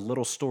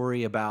little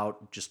story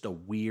about just a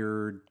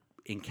weird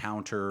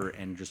encounter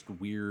and just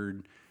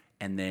weird,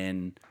 and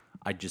then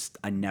I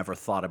never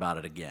thought about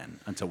it again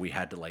until I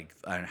had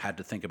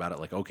to think about it.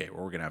 Like, okay,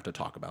 well, we're gonna have to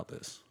talk about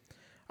this.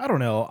 I don't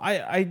know.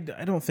 I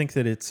don't think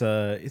that it's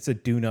a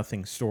do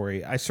nothing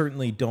story. I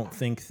certainly don't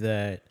think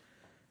that.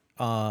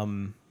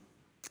 I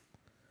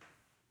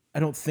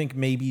don't think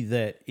maybe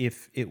that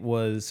if it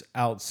was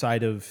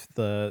outside of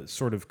the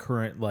sort of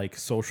current like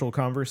social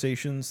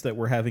conversations that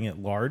we're having at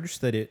large,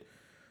 that it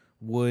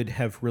would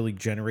have really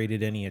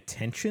generated any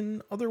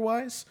attention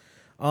otherwise.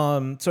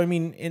 So I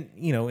mean,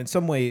 in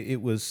some way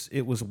it was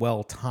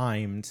well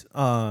timed.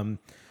 But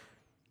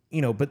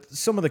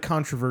some of the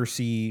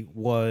controversy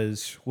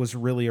was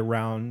really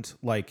around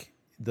like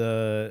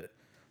the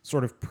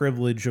sort of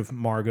privilege of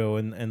Margot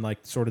and like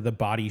sort of the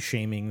body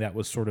shaming that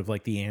was sort of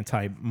like the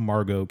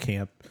anti-Margot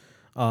camp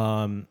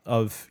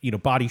of,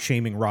 body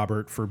shaming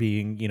Robert for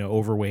being,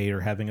 overweight or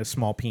having a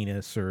small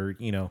penis or,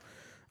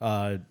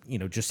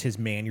 just his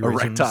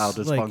mannerisms. Erectile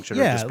dysfunction, or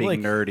just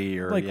being nerdy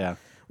or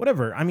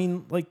whatever. I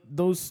mean, like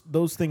those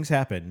things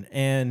happen.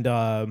 And,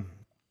 on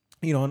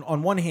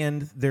one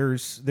hand, there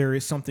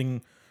is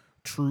something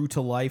true to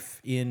life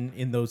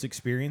in those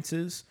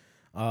experiences.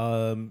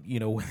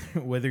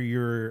 Whether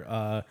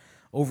you're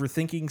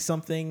overthinking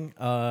something,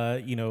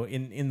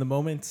 in the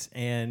moment,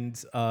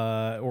 and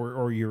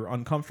or you're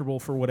uncomfortable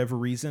for whatever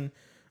reason,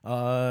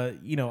 I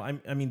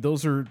mean,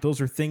 those are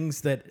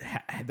things that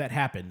that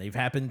happen. They've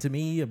happened to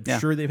me. I'm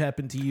sure they've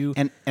happened to you.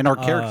 And our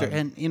character,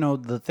 and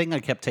the thing I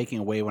kept taking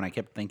away when I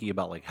kept thinking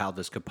about like how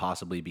this could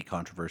possibly be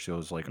controversial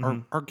is like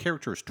our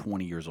character is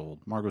 20 years old.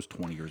 Margot's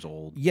 20 years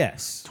old.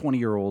 Yes,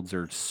 20-year-olds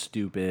are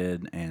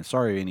stupid, and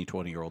sorry any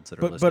 20-year-olds that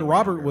are listening. But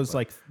Robert was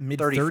like mid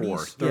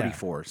 34.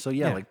 34. So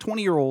like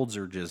 20-year-olds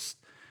are just.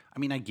 I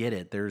mean, I get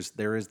it. There is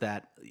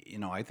that,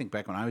 I think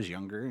back when I was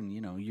younger and,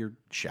 you're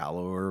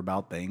shallower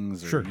about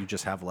things or you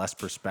just have less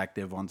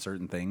perspective on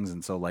certain things.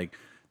 And so like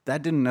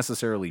that didn't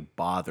necessarily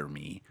bother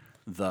me.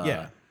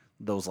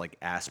 Those like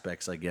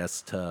aspects, I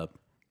guess, to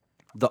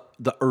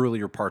the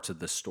earlier parts of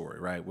this story,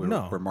 right?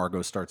 Where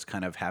Margot starts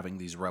kind of having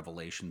these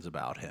revelations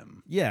about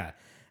him. Yeah.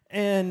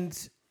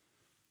 And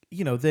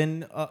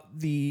then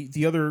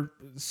the other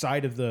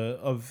side of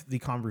the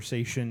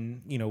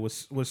conversation,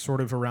 was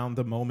sort of around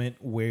the moment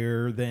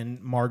where then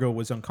Margot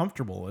was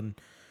uncomfortable and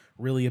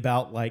really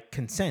about like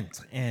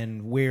consent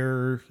and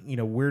where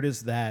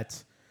does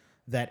that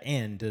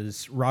end?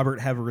 Does Robert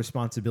have a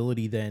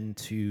responsibility then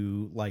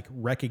to like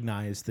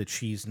recognize that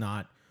she's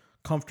not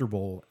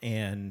comfortable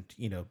and,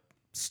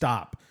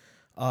 stop?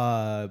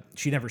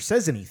 She never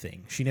says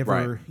anything. She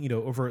never,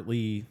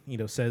 overtly,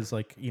 says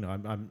like,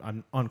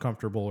 I'm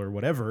uncomfortable or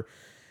whatever.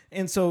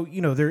 And so,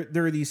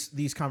 there are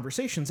these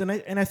conversations. And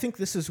I think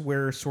this is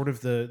where sort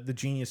of the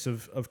genius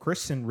of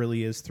Kristen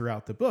really is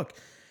throughout the book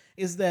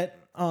is that,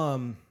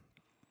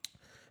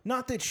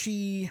 not that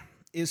she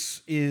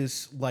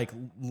is like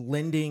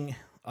lending,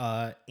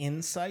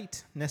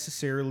 insight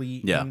necessarily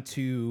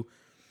into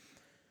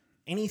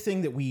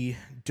anything that we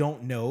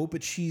don't know,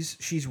 but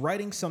she's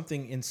writing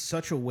something in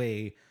such a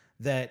way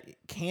that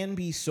can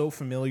be so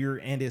familiar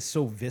and is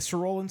so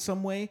visceral in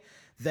some way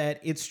that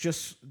it's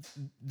just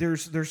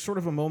there's sort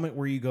of a moment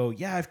where you go,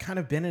 yeah, I've kind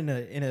of been in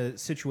a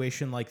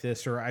situation like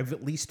this, or I've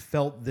at least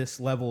felt this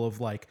level of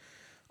like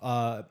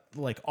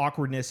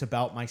awkwardness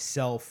about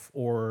myself,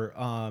 or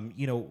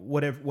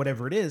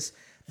whatever it is.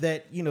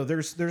 That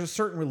there's a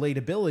certain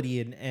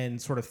relatability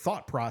and sort of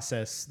thought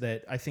process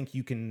that I think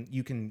you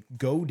can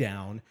go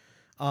down.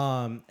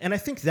 And I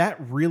think that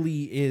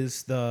really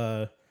is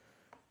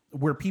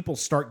where people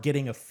start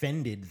getting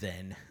offended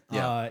then,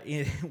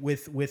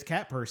 with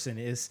Cat Person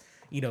is,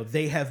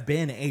 they have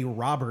been a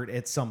Robert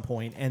at some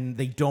point and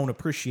they don't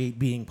appreciate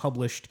being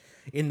published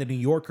in the New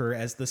Yorker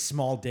as the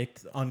small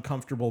dicked,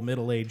 uncomfortable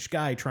middle-aged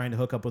guy trying to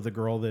hook up with a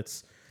girl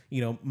that's,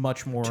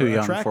 much more too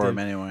young attractive for him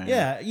anyway.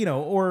 Yeah.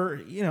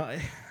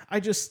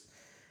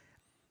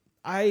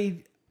 I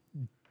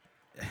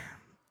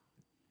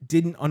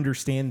didn't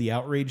understand the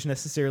outrage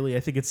necessarily. I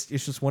think it's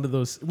just one of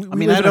those.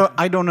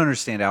 I don't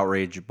understand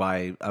outrage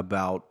by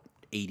about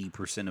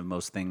 80% of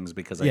most things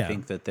because I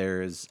think that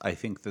there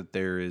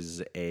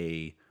is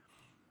a.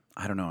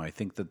 I don't know. I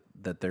think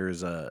that there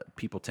is a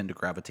people tend to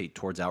gravitate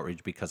towards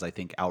outrage because I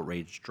think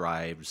outrage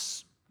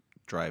drives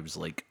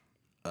like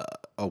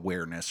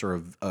awareness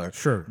or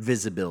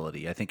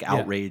visibility. I think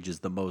outrage is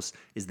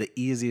the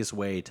easiest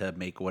way to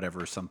make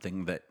whatever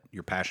something that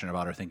you're passionate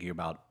about or thinking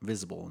about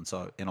visible. And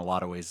so in a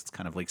lot of ways, it's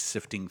kind of like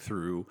sifting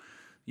through,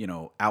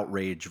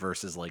 outrage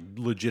versus like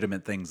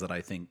legitimate things that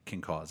I think can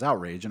cause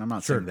outrage. And I'm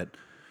not saying that,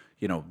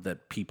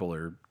 that people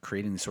are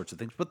creating these sorts of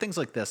things, but things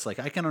like this, like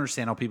I can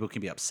understand how people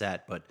can be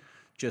upset, but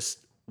just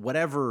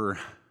whatever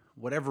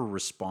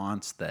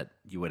response that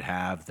you would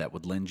have that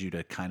would lend you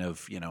to kind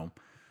of,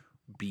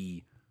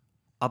 be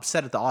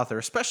upset at the author,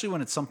 especially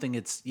when it's something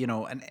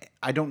and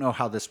I don't know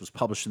how this was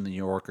published in the New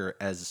Yorker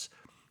as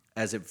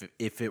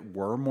if it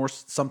were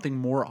something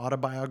more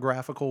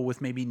autobiographical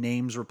with maybe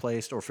names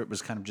replaced, or if it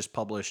was kind of just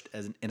published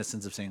as in a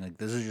sense of saying like,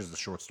 this is just a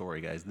short story,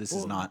 guys. This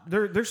is not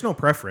there's no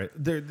preference.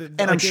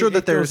 And I'm sure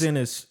that there's goes in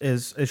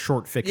as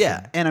short fiction.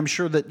 Yeah. And I'm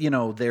sure that,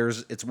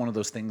 it's one of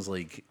those things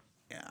like,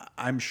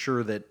 I'm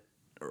sure that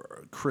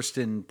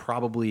Kristen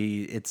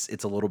probably it's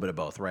a little bit of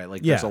both, right?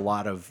 Like there's a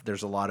lot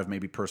of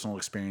maybe personal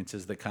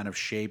experiences that kind of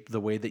shape the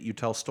way that you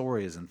tell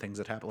stories and things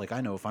that happen. Like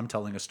I know if I'm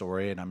telling a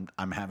story and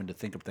I'm having to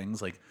think of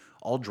things, like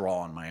I'll draw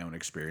on my own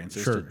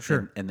experiences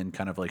and then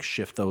kind of like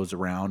shift those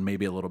around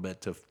maybe a little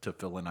bit to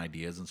fill in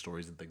ideas and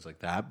stories and things like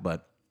that.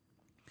 But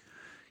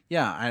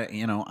yeah,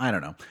 I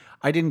don't know.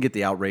 I didn't get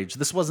the outrage.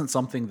 This wasn't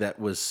something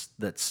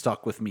that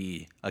stuck with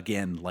me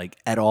again, like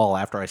at all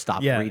after I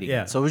stopped reading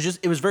it. So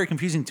it was very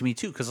confusing to me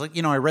too. Cause like,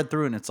 I read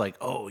through and it's like,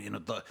 oh,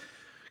 the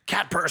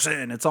Cat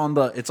Person, it's on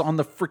the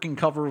freaking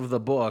cover of the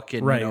book.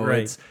 And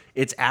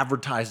it's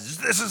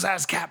advertised. This is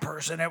as Cat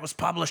Person. It was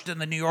published in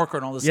the New Yorker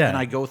and all this. Yeah. And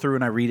I go through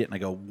and I read it and I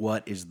go,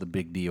 what is the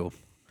big deal?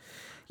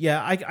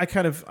 Yeah, I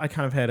kind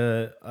of had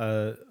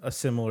a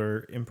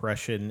similar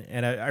impression,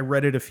 and I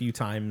read it a few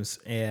times,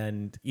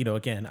 and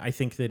again, I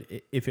think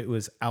that if it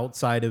was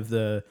outside of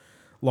the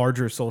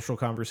larger social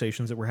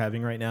conversations that we're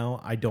having right now,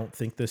 I don't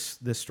think this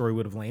story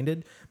would have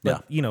landed.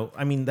 But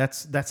I mean,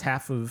 that's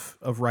half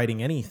of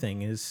writing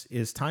anything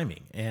is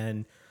timing,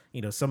 and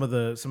some of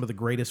the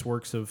greatest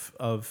works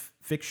of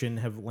fiction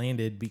have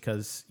landed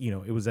because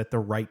it was at the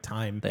right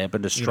time. They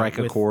happen to strike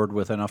a chord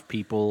with enough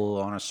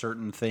people on a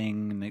certain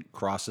thing, and it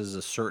crosses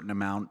a certain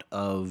amount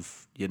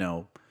of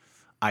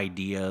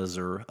ideas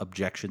or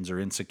objections or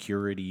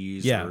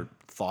insecurities or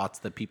thoughts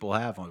that people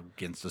have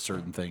against a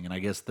certain thing. And I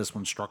guess this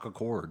one struck a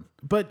chord.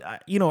 But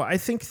I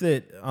think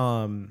that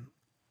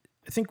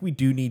I think we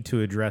do need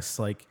to address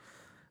like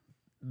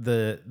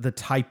the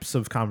types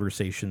of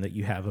conversation that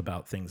you have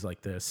about things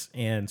like this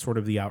and sort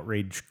of the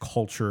outrage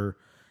culture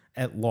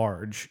at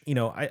large.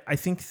 I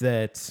think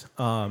that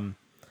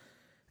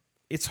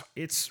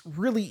it's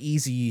really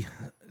easy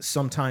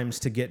sometimes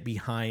to get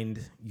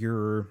behind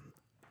your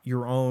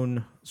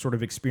own sort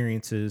of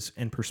experiences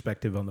and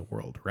perspective on the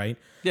world, right?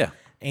 Yeah.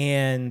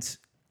 And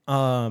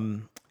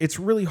it's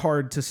really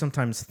hard to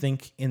sometimes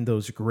think in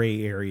those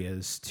gray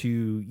areas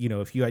to,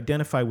 if you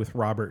identify with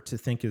Robert, to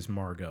think as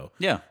Margot.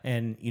 Yeah.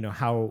 And,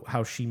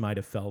 how she might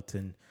have felt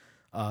and,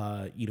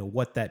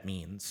 what that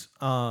means,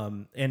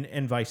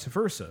 and vice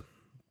versa.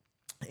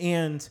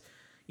 And,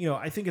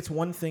 I think it's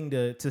one thing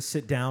to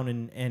sit down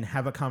and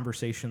have a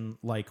conversation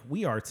like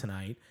we are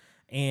tonight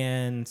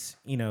and,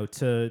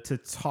 to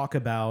talk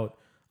about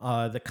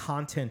the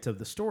content of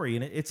the story.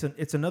 And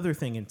it's another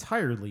thing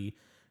entirely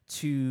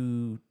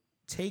to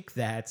take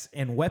that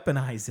and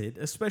weaponize it,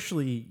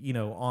 especially,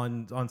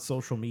 on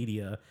social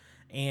media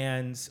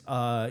and,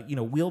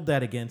 wield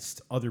that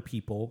against other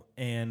people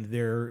and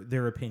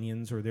their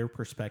opinions or their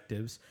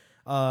perspectives,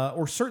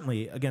 or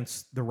certainly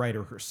against the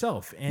writer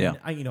herself. And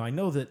I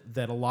know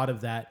that a lot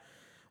of that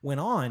went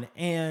on,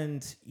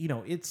 and,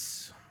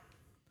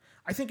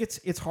 I think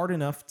it's hard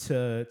enough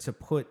to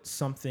put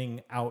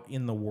something out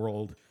in the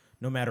world,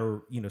 no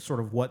matter, sort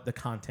of what the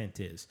content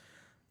is.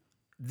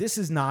 This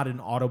is not an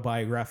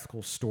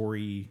autobiographical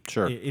story.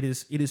 Sure. It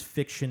is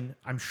fiction.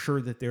 I'm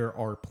sure that there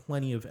are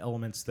plenty of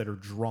elements that are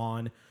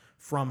drawn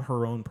from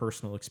her own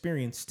personal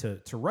experience to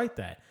write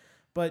that.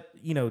 But,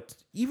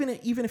 even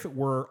if it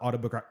were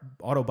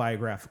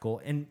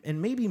autobiographical,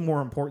 and maybe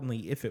more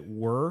importantly, if it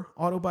were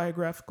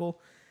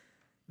autobiographical,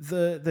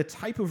 the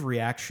type of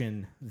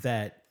reaction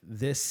that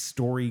this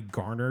story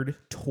garnered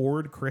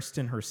toward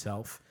Kristen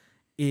herself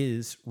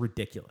is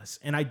ridiculous.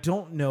 And I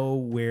don't know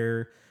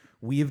where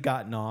we have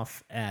gotten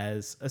off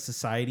as a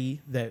society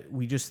that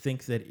we just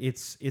think that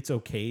it's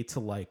okay to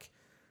like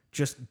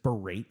just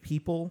berate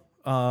people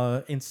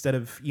instead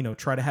of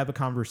try to have a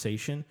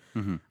conversation.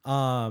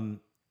 Mm-hmm.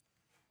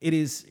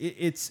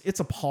 It's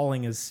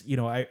appalling as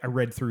I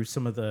read through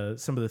some of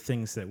the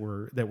things that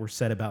were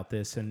said about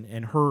this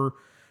and her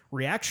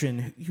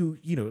reaction. Who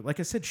like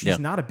I said, she's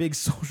not a big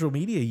social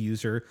media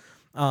user.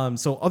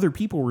 So other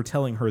people were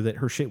telling her that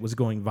her shit was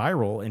going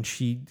viral, and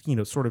she,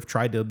 sort of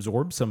tried to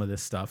absorb some of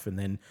this stuff and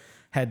then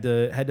had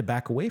to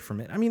back away from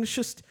it. I mean, it's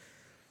just,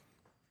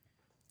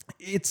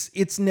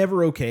 it's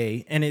never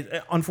okay.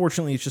 And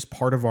unfortunately, it's just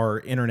part of our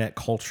internet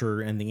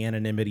culture and the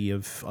anonymity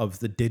of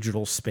the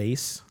digital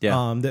space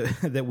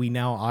that we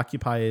now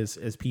occupy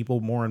as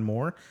people more and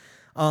more.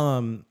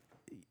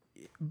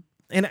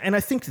 And I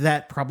think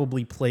that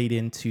probably played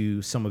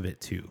into some of it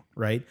too,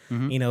 right?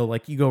 Mm-hmm.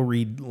 Like you go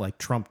read like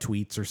Trump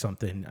tweets or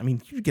something. I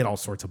mean, you get all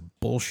sorts of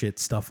bullshit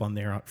stuff on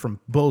there from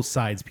both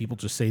sides. People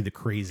just say the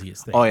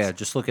craziest things. Oh yeah,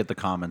 just look at the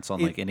comments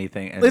on like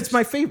anything. It's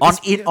my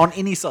favorite on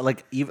any side,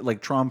 like even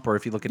like Trump, or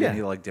if you look at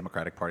any like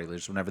Democratic Party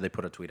leaders, whenever they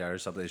put a tweet out or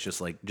something, it's just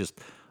like just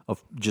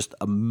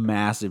a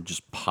massive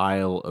just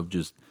pile of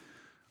just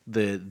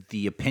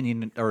the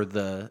opinion or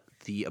the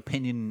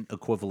opinion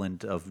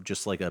equivalent of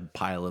just like a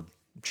pile of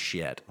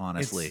shit.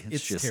 Honestly,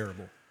 it's just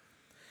terrible.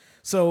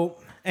 So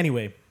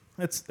anyway,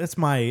 that's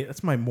my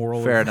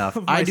moral. Fair enough.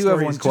 I do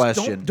have one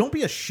question. Don't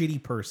be a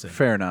shitty person.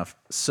 Fair enough.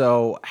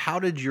 So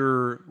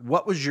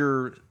what was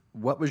your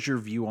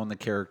view on the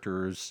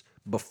characters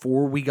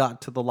before we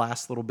got to the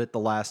last little bit,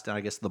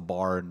 I guess the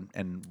bar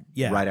and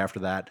right after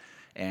that,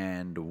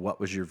 and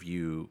what was your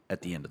view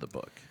at the end of the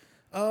book?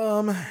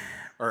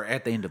 Or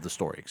at the end of the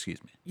story,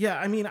 excuse me. Yeah,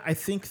 I mean, I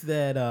think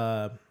that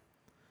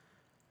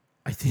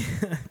I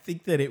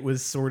think that it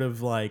was sort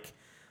of like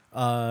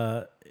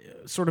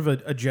sort of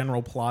a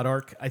general plot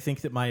arc. I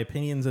think that my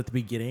opinions at the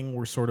beginning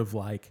were sort of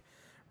like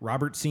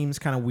Robert seems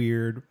kind of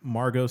weird,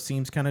 Margot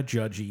seems kind of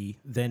judgy.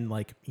 Then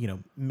like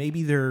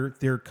maybe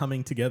they're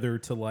coming together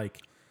to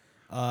like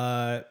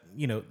to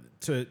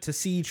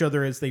see each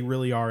other as they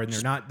really are, and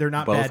they're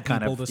not bad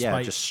people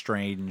despite just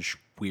strange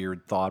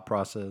weird thought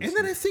process. And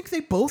then I think they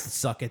both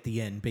suck at the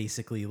end,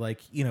 basically.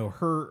 Like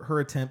her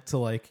attempt to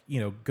like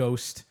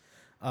ghost.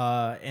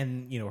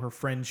 And her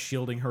friend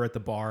shielding her at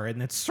the bar,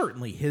 and that's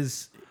certainly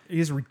his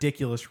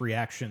ridiculous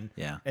reaction.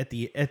 Yeah. At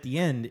the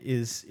end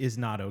is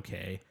not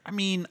okay. I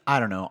mean, I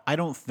don't know. I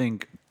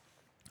think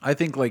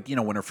like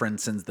when her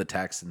friend sends the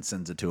text and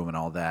sends it to him and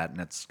all that,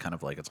 and it's kind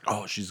of like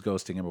oh she's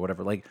ghosting him or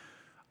whatever. Like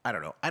I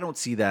don't know. I don't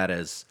see that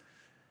as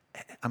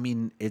I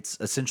mean, it's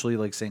essentially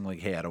like saying like,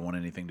 "Hey, I don't want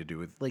anything to do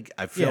with." Like,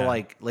 I feel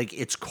Yeah. like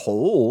it's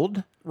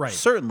cold, Right.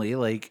 certainly.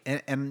 Like,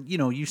 and you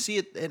know, you see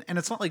it, and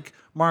it's not like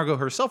Margot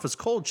herself is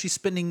cold. She's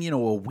spending a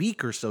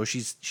week or so.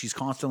 She's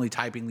constantly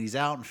typing these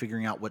out and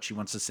figuring out what she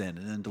wants to send,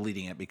 and then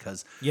deleting it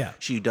because Yeah.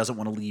 she doesn't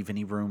want to leave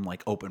any room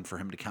like open for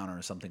him to counter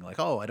or something like,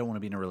 "Oh, I don't want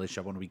to be in a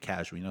relationship. I want to be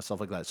casual," stuff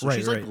like that. So Right,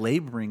 she's like right.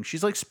 laboring.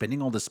 She's like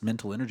spending all this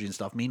mental energy and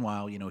stuff.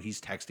 Meanwhile,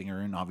 he's texting her,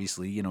 and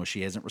obviously,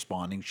 she isn't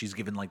responding. She's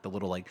given like the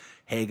little like,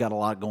 "Hey, got a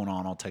lot going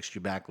on. I'll text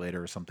you back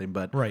later or something."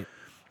 But Right.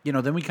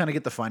 then we kind of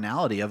get the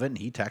finality of it, and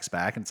he texts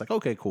back, and it's like,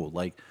 okay, cool.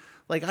 Like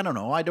I don't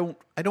know. I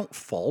don't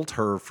fault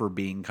her for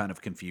being kind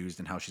of confused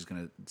and how she's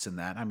going to send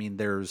that. I mean,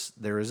 there is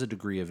a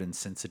degree of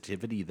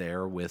insensitivity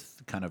there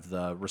with kind of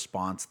the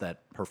response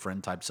that her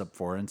friend types up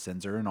for her and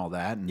sends her and all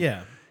that. And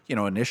Yeah.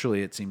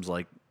 initially it seems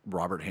like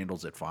Robert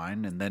handles it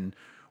fine, and then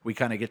we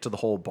kind of get to the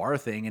whole bar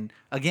thing. And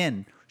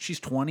again,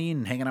 she's 20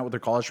 and hanging out with her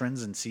college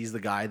friends and sees the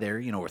guy there,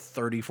 a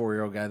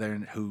 34-year-old guy there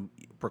who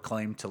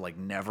proclaimed to like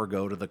never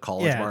go to the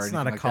college Yeah, bar. it's or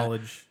not anything a like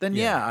college- That. Then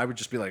yeah. yeah, I would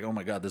just be like, oh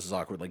my God, this is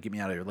awkward. Like, get me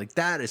out of here. Like,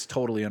 that is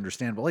totally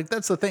understandable. Like,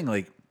 that's the thing.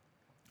 Like,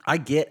 I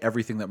get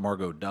everything that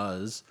Margot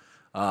does.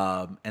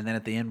 And then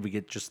at the end, we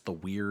get just the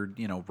weird,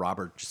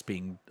 Robert just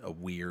being a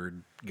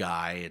weird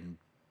guy and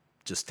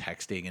just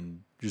texting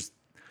and just,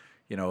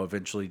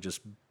 eventually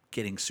just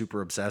getting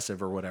super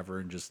obsessive or whatever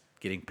and just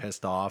getting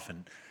pissed off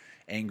and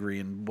angry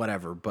and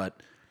whatever.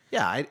 But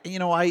yeah,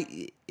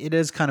 it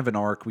is kind of an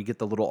arc. We get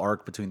the little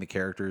arc between the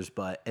characters,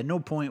 but at no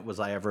point was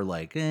I ever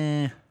like,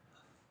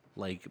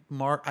 like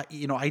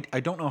I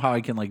don't know how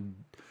I can like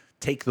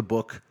take the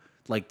book,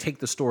 like take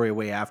the story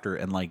away after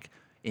and like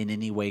in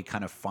any way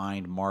kind of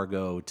find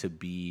Margot to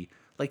be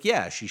like,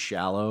 yeah, she's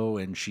shallow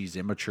and she's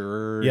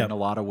immature Yep. in a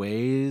lot of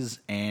ways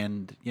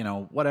and,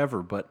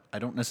 whatever, but I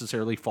don't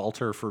necessarily fault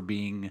her for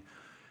being,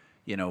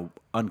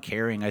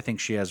 uncaring. I think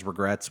she has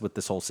regrets with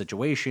this whole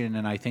situation,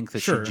 and I think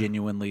that Sure. she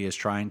genuinely is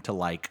trying to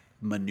like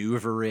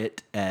maneuver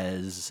it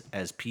as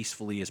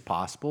peacefully as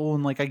possible.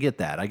 And like I get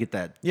that.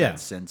 Yeah. That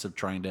sense of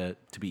trying to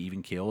be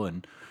even keel,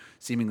 and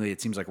seemingly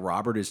it seems like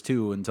Robert is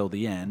too until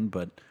the end,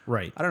 but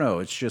Right. I don't know.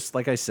 It's just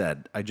like I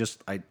said, I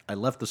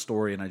left the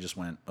story and I just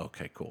went,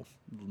 okay, cool.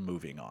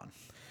 Moving on.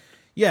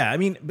 Yeah, I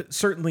mean, but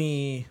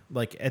certainly,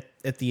 like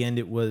at the end,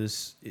 it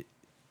was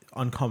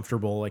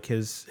uncomfortable. Like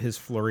his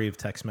flurry of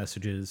text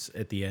messages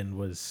at the end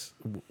was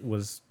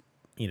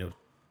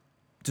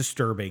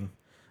disturbing.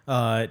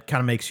 It kind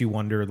of makes you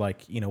wonder,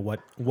 like,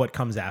 what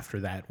comes after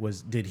that.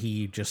 Did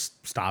he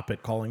just stop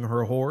at calling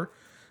her a whore?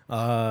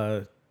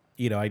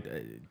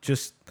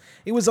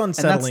 It was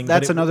unsettling. And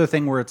that's but another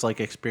thing where it's like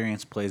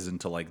experience plays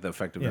into like the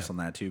effectiveness Yeah. on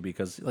that too,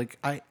 because like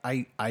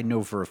I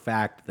know for a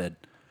fact that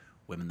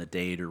women that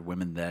date or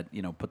women that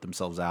put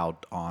themselves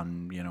out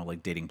on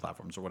like dating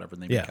platforms or whatever,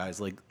 and they meet Yeah. guys,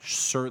 like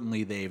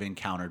certainly they've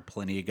encountered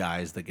plenty of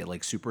guys that get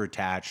like super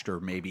attached, or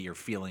maybe you're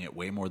feeling it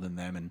way more than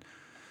them. And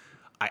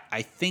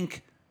I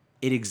think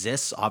it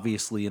exists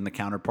obviously in the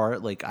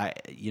counterpart, like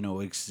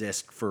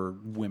exist for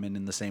women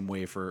in the same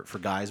way for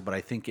guys, but I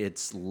think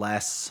it's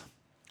less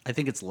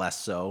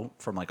so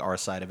from like our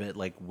side of it.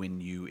 Like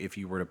if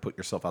you were to put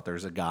yourself out there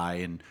as a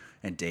guy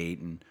and date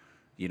and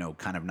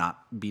kind of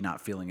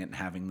not feeling it and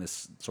having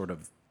this sort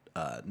of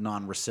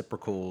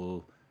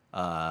non-reciprocal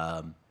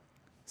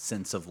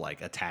sense of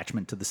like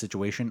attachment to the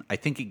situation, I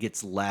think it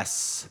gets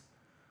less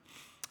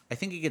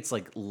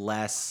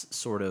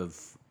sort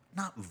of,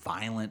 not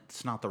violent,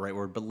 it's not the right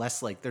word, but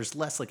less like there's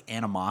less like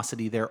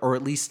animosity there, or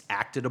at least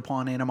acted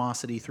upon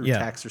animosity through Yeah.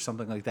 text or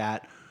something like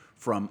that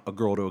from a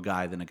girl to a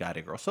guy than a guy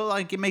to a girl. So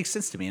like it makes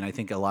sense to me, and I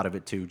think a lot of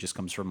it too just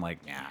comes from like,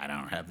 yeah, I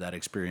don't have that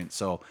experience,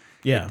 so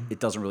Yeah. it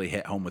doesn't really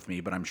hit home with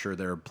me. But I'm sure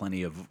there are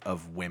plenty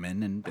of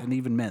women and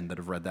even men that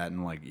have read that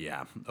and like,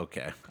 yeah,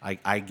 okay,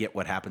 I get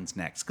what happens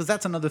next, because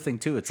that's another thing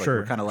too. It's like Sure,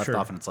 we're kind of left sure.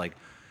 off, and it's like,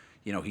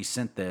 he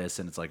sent this,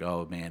 and it's like,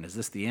 oh man, is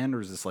this the end,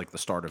 or is this like the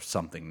start of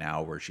something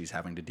now where she's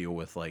having to deal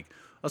with like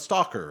a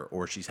stalker,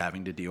 or she's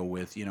having to deal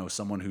with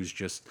someone who's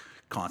just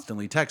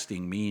constantly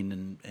texting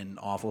mean and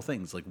awful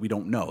things? Like, we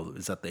don't know.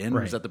 Is that the end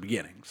or is Right. that the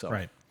beginning? So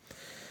Right.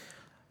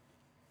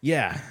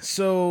 Yeah.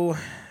 So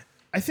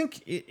I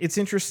think it's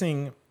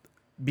interesting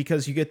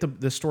because you get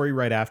the story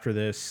right after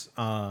this.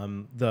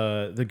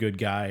 The good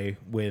guy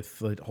with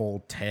the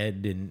whole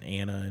Ted and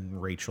Anna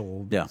and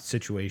Rachel Yeah.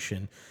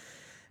 situation.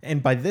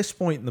 And by this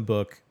point in the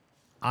book,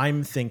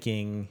 I'm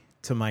thinking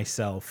to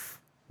myself,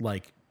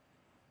 like,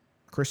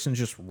 Kristen's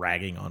just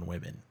ragging on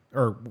women,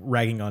 or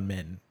ragging on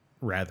men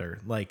rather.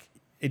 Like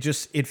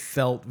it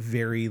felt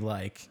very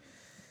like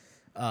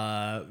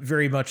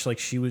very much like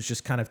she was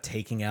just kind of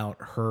taking out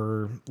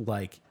her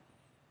like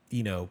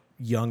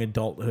young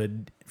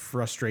adulthood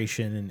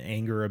frustration and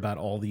anger about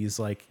all these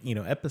like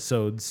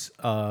episodes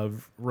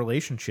of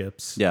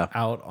relationships Yeah.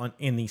 out on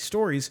in these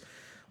stories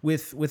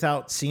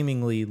without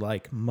seemingly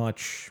like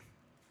much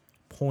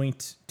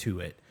point to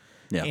it.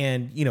 Yeah.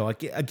 And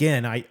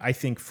again, I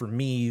think for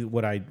me,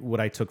 what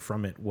I took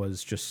from it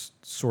was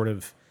just sort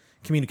of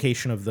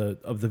communication of the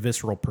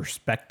visceral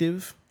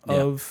perspective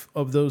of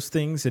those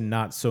things, and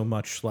not so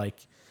much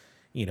like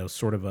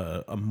sort of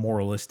a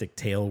moralistic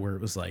tale where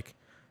it was like,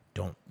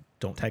 don't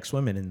text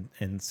women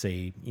and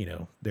say,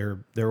 they're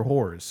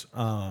whores.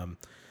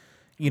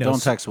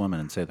 Don't text women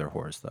and say they're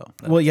whores, though.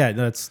 Well, yeah,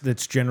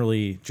 that's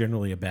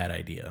generally a bad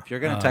idea. If you're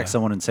gonna text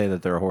someone and say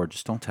that they're a whore,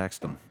 just don't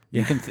text them.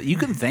 You can you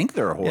can think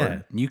they're a whore. Yeah.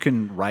 You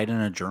can write in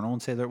a journal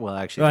and say they're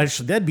actually. Well,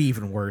 actually, that'd be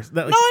even worse.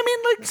 No, I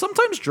mean, like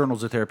sometimes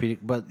journals are therapeutic,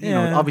 but you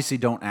know, obviously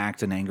don't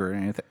act in anger or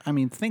anything. I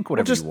mean, think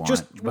whatever you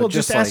want.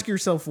 Just ask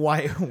yourself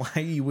why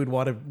you would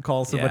want to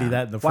call somebody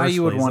that in the first place. Why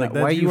you would want like,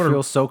 why you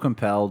feel so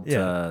compelled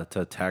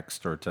to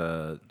text or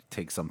to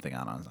take something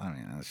out on. I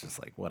mean, it's just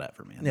like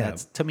whatever, man. Yeah.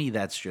 To me,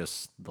 that's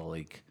just the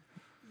like.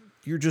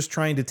 You're just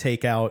trying to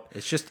take out.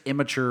 It's just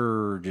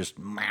immature. Just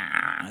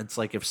it's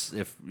like if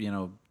if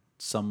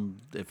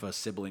a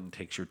sibling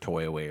takes your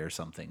toy away or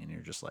something, and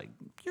you're just like,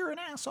 you're an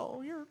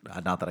asshole. You're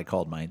not that I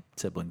called my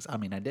siblings. I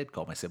mean, I did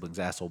call my siblings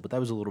asshole, but that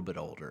was a little bit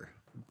older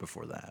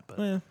before that.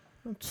 But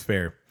that's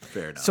fair.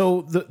 Fair enough.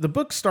 So the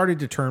book started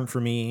to turn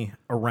for me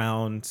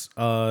around.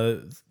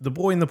 The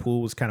boy in the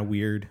pool was kind of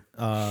weird.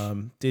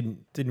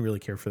 Didn't really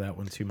care for that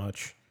one too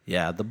much.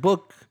 Yeah, the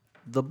book.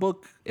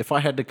 If I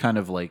had to kind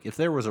of like, if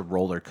there was a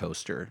roller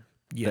coaster,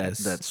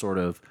 that sort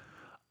of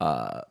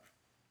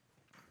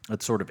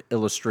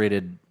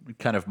illustrated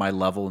kind of my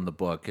level in the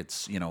book.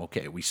 It's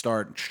okay.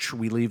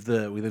 We leave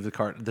the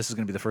cart. This is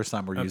going to be the first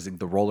time we're using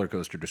the roller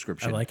coaster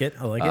description. I like it.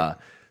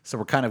 So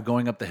we're kind of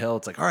going up the hill.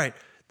 It's like, all right,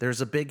 there's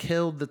a big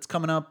hill that's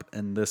coming up,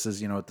 and this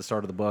is at the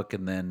start of the book,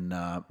 and then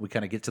we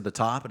kind of get to the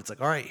top, and it's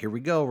like, all right, here we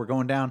go. We're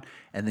going down,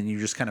 and then you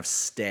just kind of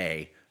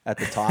stay at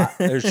the top.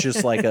 There's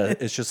just like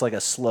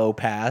a slow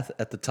path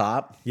at the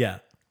top. Yeah.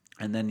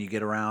 And then you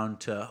get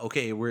around to,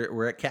 okay,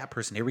 we're at Cat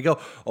Person. Here we go.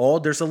 Oh,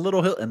 there's a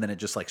little hill. And then it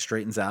just like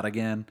straightens out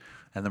again.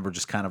 And then we're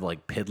just kind of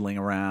like piddling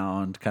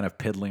around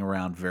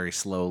very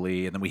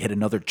slowly. And then we hit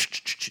another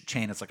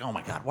chain. It's like, oh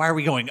my God, why are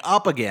we going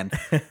up again?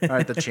 All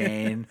right, the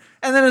chain.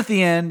 And then at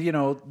the end,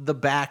 the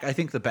back,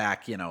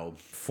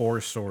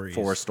 4 stories.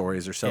 4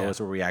 stories or so is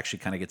where we actually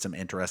kind of get some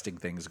interesting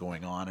things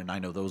going on. And I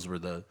know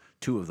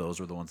two of those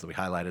were the ones that we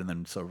highlighted. And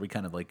then so we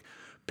kind of like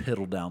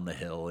piddle down the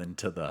hill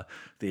into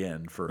the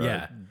end for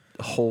a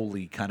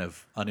wholly kind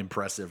of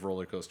unimpressive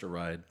roller coaster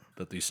ride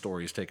that these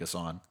stories take us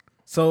on.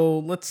 So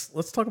let's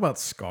talk about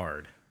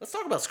Scarred. Let's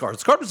talk about Scarred.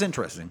 Scarred was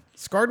interesting.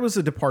 Scarred was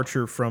a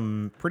departure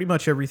from pretty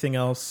much everything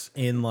else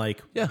in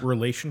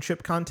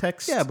relationship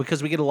context. Yeah,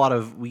 because we get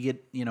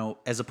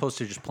as opposed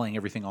to just playing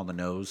everything on the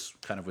nose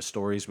kind of with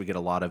stories, we get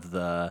a lot of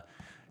the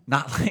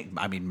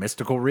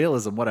mystical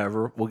realism,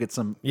 whatever. We'll get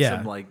some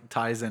like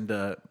ties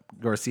into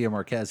Garcia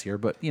Marquez here,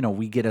 but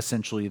we get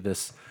essentially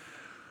this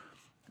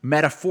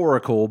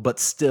metaphorical, but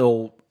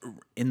still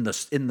in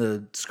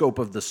the scope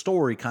of the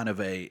story, kind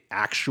of a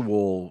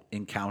actual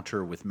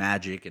encounter with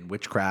magic and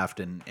witchcraft,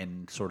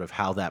 and sort of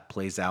how that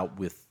plays out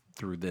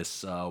through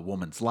this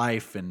woman's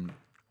life, and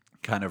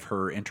kind of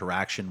her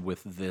interaction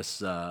with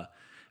this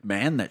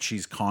man that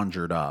she's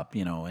conjured up,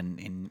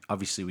 and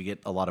obviously we get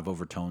a lot of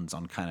overtones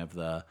on kind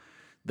of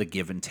the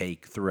give and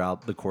take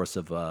throughout the course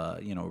of a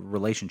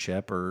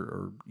relationship,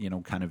 or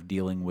kind of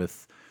dealing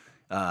with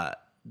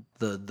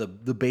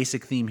the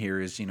basic theme here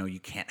is you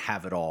can't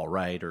have it all,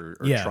 right, or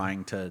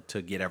trying to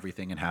get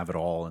everything and have it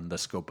all, and the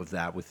scope of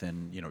that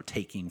within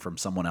taking from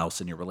someone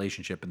else in your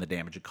relationship and the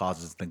damage it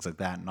causes and things like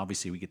that. And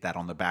obviously we get that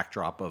on the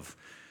backdrop of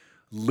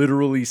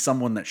literally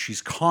someone that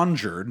she's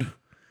conjured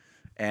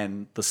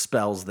and the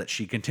spells that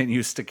she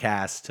continues to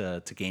cast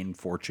to gain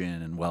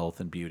fortune and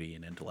wealth and beauty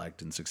and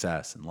intellect and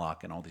success and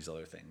luck and all these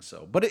other things.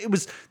 So, but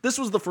this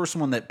was the first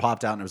one that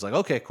popped out, and it was like,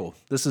 okay, cool.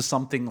 This is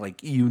something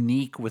like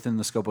unique within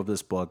the scope of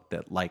this book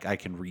that like I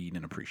can read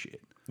and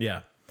appreciate.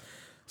 Yeah.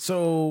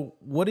 So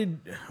what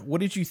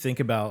did you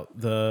think about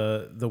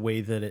the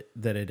way that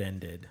it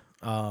ended?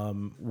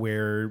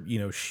 Where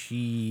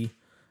she,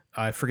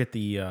 I forget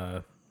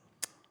the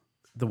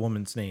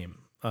woman's name.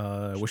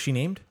 Was she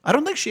named? I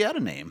don't think she had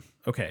a name.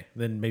 Okay,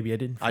 then maybe I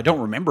didn't. I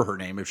don't remember her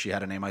name if she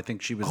had a name. I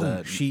think she was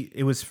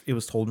it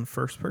was told in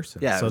first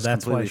person. Yeah, so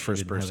that's why she first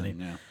didn't person.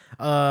 Have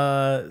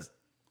a name.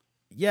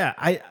 Yeah.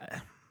 I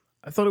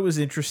thought it was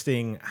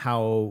interesting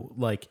how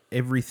like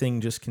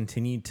everything just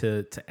continued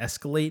to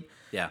escalate.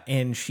 Yeah,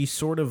 and she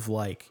sort of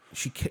like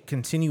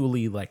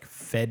continually like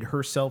fed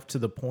herself to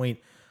the point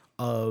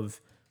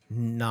of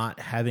not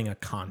having a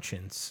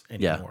conscience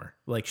anymore.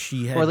 Like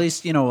she had, or at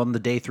least on the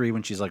day 3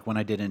 when she's like, when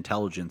I did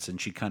intelligence, and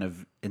she kind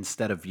of,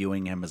 instead of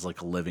viewing him as like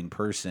a living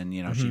person,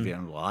 she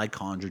viewed, well, I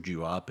conjured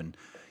you up, and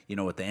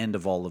at the end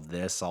of all of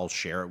this, I'll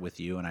share it with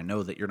you, and I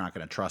know that you're not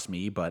going to trust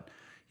me, but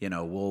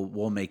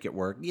we'll make it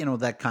work.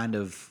 That kind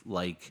of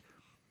like,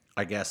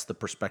 I guess the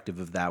perspective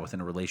of that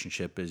within a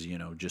relationship is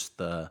just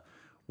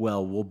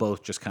we'll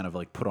both just kind of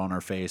like put on our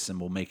face and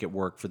we'll make it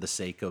work for the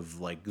sake of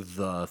like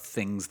the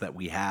things that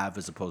we have,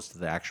 as opposed to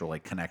the actual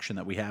like connection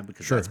that we have,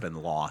 because that's been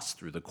lost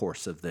through the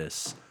course of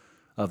this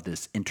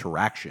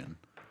interaction.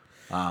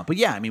 But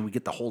yeah, I mean, we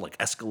get the whole like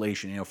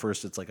escalation.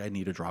 First it's like, I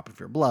need a drop of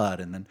your blood,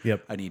 and then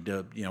I need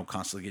to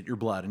constantly get your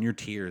blood and your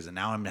tears, and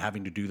now I'm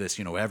having to do this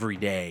every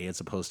day, as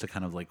opposed to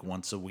kind of like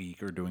once a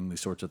week or doing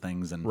these sorts of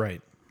things. And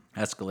right.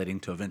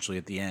 escalating to eventually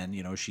at the end,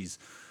 she's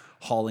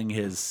hauling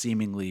his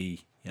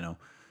seemingly,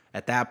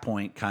 at that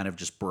point kind of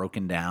just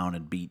broken down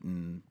and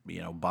beaten,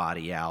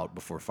 body out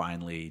before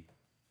finally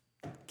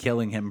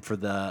killing him for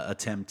the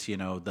attempt.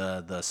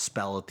 The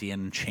spell at the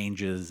end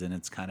changes, and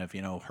it's kind of,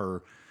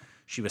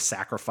 she was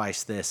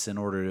sacrificed this in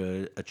order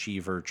to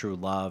achieve her true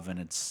love, and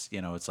it's,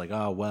 it's like,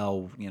 oh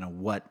well,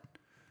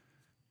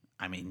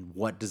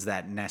 what does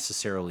that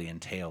necessarily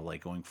entail,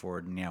 like going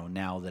forward?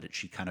 Now that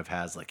she kind of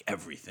has like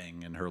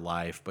everything in her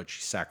life, but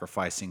she's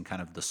sacrificing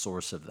kind of the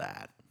source of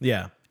that.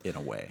 Yeah, in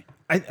a way.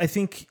 I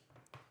think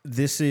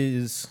this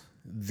is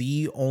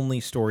the only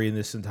story in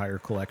this entire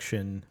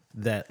collection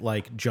that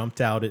like jumped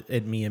out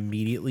at me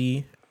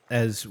immediately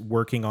as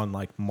working on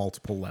like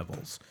multiple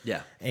levels.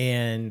 Yeah,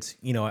 and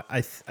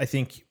I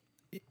think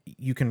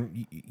you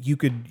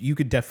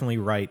could definitely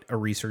write a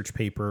research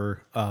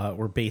paper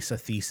or base a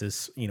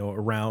thesis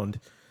around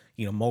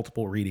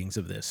multiple readings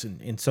of this,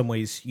 and in some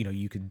ways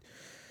you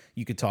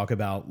could talk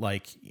about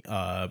like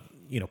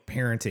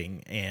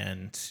parenting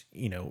and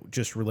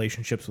just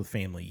relationships with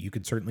family. You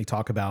could certainly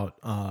talk about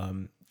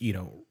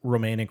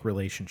romantic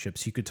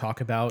relationships. You could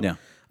talk about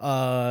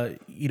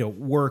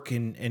work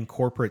and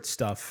corporate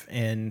stuff,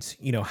 and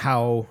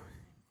how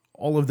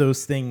all of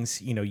those things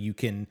you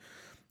can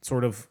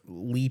sort of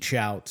leach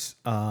out,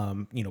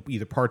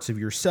 either parts of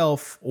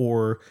yourself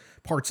or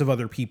parts of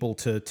other people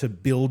to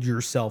build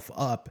yourself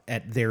up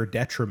at their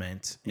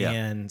detriment. Yeah.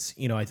 And,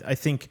 I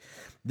think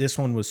this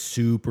one was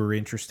super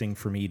interesting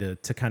for me to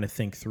kind of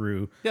think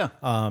through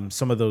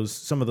some of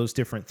those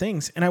different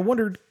things. And I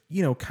wondered,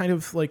 kind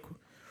of like,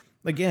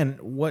 again,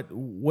 what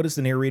does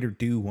the narrator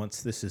do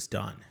once this is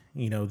done?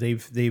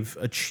 They've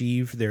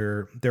achieved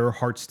their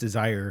heart's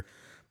desire,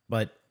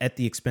 but at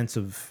the expense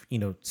of,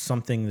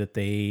 something that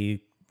they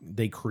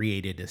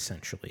created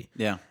essentially.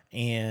 Yeah.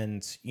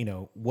 And,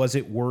 was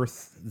it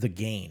worth the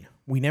gain?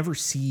 We never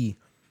see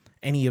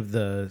any of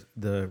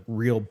the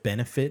real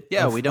benefit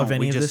of, we don't. of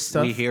any of this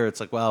stuff. We hear it's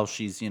like, well,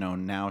 she's,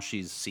 now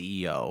she's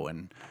CEO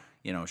and,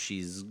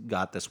 she's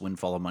got this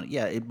windfall of money.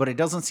 Yeah. But it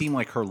doesn't seem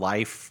like her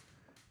life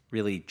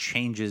really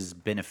changes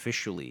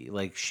beneficially.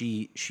 Like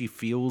she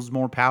feels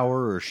more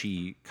power, or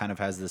she kind of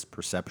has this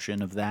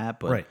perception of that,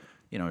 but right.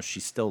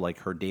 She's still like,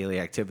 her daily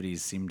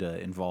activities seem to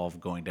involve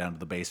going down to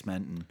the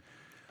basement and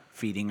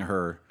feeding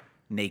her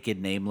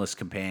naked, nameless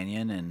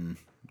companion and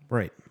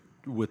right.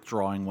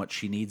 withdrawing what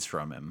she needs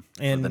from him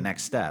for the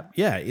next step.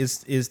 Yeah,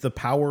 is the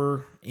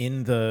power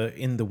in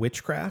the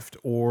witchcraft,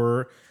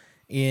 or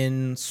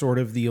in sort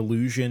of the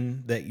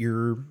illusion that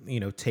you're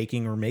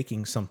taking or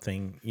making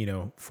something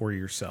for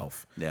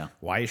yourself? Yeah.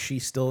 Why is she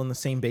still in the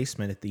same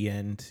basement at the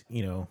end,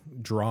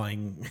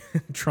 drawing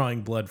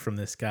blood from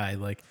this guy?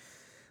 Like,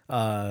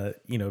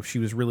 if she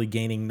was really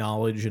gaining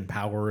knowledge and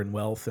power and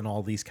wealth and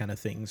all these kind of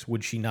things,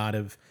 would she not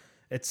have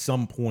at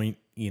some point,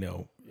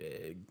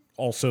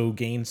 also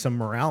gained some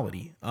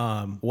morality?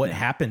 What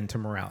happened to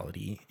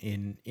morality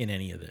in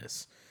any of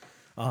this?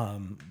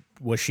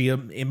 Was she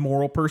an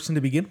immoral person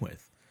to begin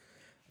with?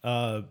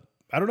 I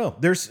don't know.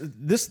 There's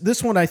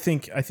this one. I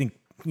think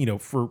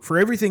for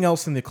everything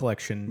else in the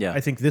collection,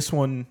 I think this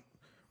one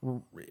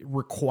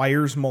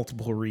requires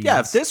multiple reads. Yeah,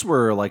 if this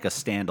were like a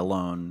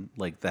standalone,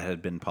 like that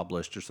had been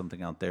published or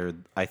something out there,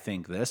 I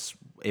think this.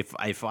 If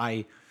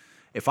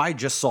I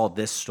just saw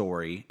this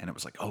story and it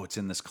was like, oh, it's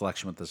in this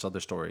collection with this other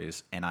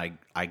stories, and I'd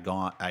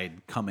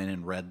come in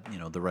and read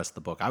the rest of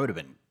the book, I would have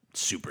been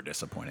super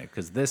disappointed,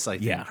 because this, I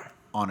think,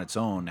 on its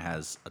own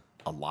has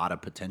a lot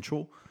of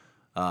potential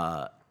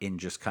in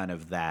just kind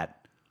of that.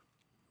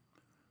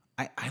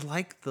 I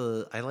like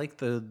the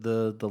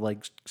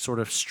like sort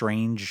of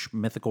strange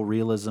mythical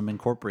realism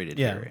incorporated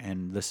here,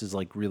 and this is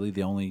like really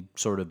the only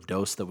sort of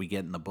dose that we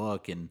get in the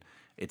book, and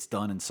it's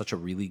done in such a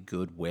really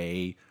good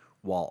way,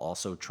 while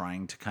also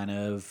trying to kind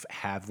of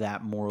have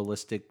that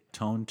moralistic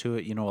tone to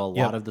it. A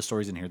lot of the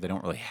stories in here, they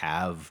don't really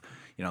have,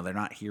 they're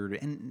not here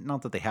to, and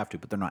not that they have to,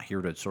 but they're not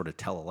here to sort of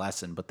tell a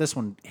lesson. But this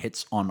one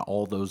hits on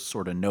all those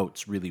sort of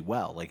notes really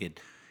well. Like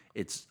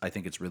I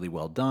think it's really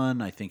well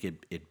done. I think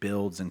it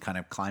builds and kind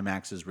of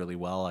climaxes really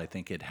well. I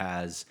think it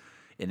has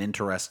an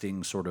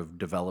interesting sort of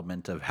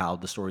development of how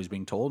the story is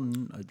being told,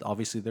 and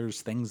obviously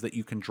there's things that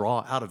you can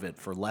draw out of it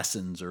for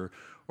lessons or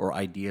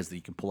ideas that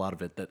you can pull out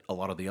of it that a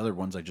lot of the other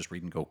ones I just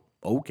read and go,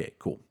 okay,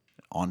 cool,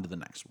 on to the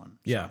next one.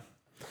 Yeah.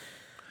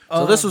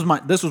 So this was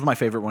my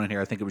favorite one in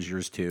here. I think it was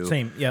yours too.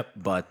 Same. Yep.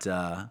 But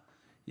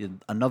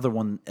another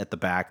one at the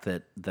back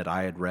that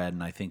I had read,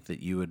 and I think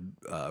that you had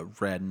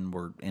read and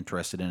were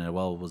interested in as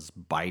well, was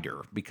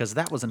Biter, because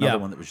that was another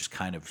one that was just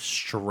kind of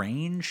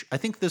strange. I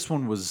think this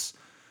one was,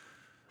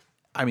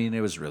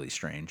 it was really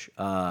strange.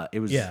 It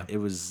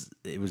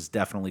was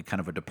definitely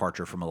kind of a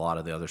departure from a lot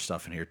of the other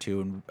stuff in here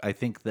too. And I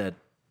think that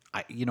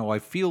I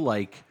feel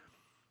like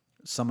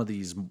some of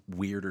these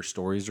weirder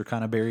stories are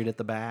kind of buried at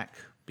the back,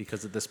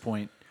 because at this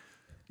point,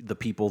 the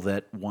people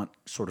that want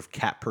sort of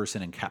cat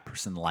person and cat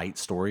person light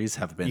stories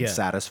have been Yeah.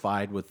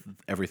 satisfied with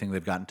everything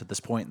they've gotten to this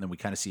point, and then we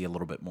kind of see a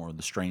little bit more of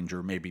the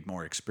stranger, maybe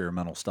more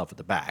experimental stuff at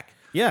the back.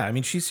 Yeah, I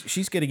mean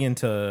she's getting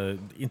into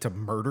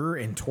murder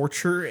and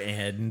torture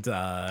and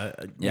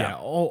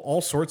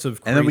all sorts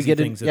of crazy And then we get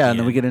things. and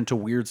then we get into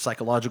weird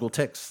psychological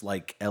tics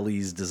like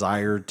Ellie's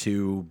desire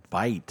to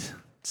bite,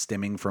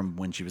 stemming from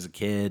when she was a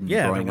kid. And the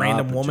growing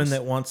random up, woman just-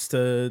 that wants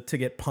to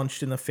get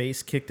punched in the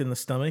face, kicked in the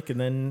stomach, and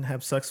then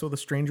have sex with a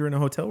stranger in a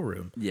hotel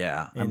room.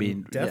 Yeah, I in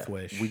mean, Death yeah,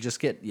 Wish. we just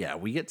get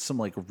we get some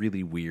like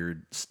really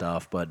weird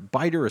stuff, but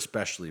Biter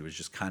especially was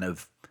just kind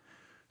of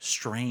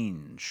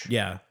strange.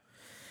 Yeah.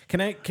 Can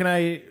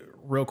I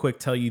real quick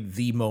tell you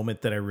the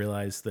moment that I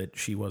realized that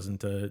she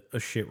wasn't a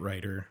shit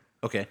writer?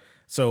 Okay.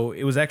 So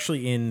it was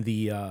actually in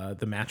the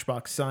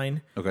Matchbox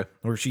sign. Okay.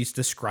 Where she's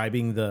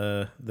describing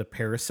the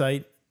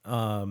parasite.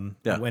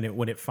 Yeah.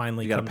 When it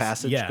finally You got a comes,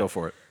 passage? Yeah. Go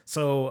for it.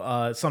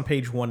 So it's on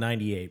page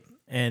 198,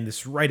 and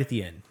it's right at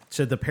the end.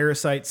 So the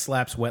parasite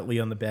slaps wetly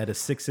on the bed a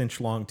 6-inch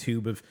long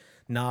tube of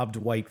knobbed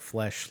white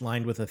flesh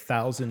lined with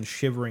 1,000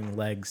 shivering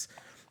legs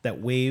that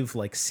wave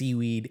like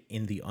seaweed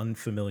in the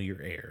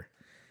unfamiliar air.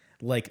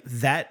 Like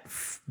that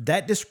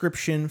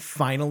description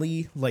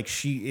finally, like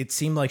it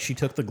seemed like she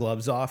took the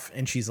gloves off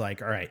and she's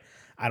like, all right,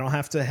 I don't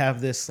have to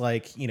have this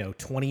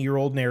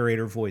 20-year-old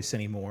narrator voice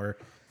anymore.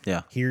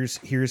 Yeah.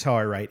 Here's how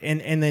I write.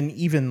 And then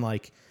even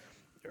like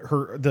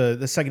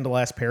the second to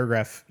last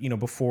paragraph,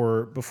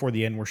 before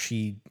the end where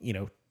she,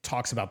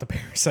 talks about the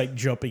parasite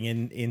jumping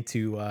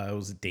into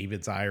was it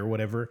David's eye or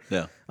whatever.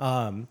 Yeah.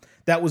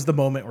 That was the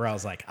moment where I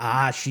was like,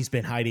 she's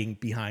been hiding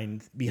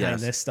behind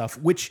Yes. this stuff,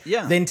 which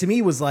Yeah. then to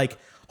me was like,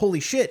 holy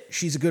shit,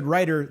 she's a good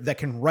writer that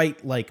can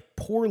write like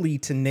poorly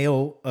to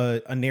nail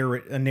a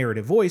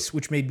narrative voice,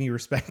 which made me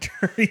respect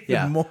her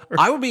even more.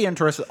 I would be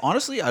interested.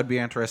 Honestly, I'd be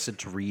interested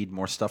to read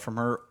more stuff from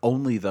her.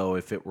 Only though,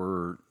 if it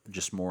were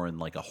just more in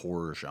like a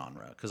horror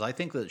genre, because I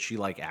think that she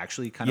like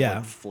actually kind of Yeah.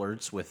 like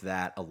flirts with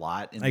that a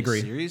lot in I the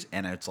agree. series,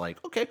 and it's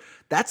like, okay,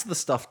 that's the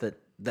stuff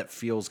that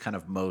feels kind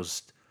of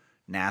most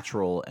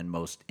natural and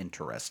most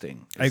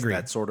interesting. I agree.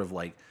 That sort of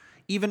like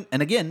even,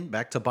 and again,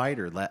 back to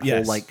Biter, that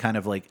Yes. whole like kind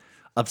of like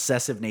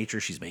obsessive nature.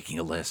 She's making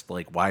a list,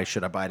 like, why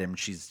should I bite him?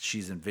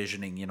 She's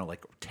envisioning,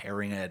 like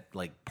tearing at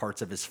like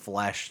parts of his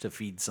flesh to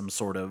feed some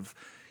sort of,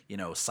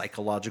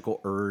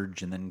 psychological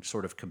urge, and then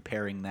sort of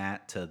comparing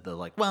that to the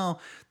like, well,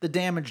 the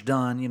damage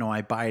done,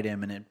 I bite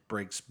him and it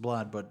breaks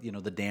blood, but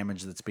the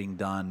damage that's being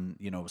done,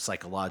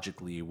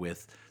 psychologically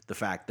with the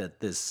fact that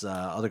this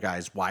other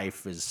guy's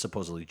wife is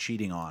supposedly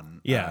cheating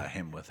on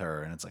him with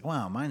her, and it's like,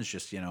 wow, mine's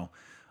just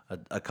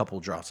a couple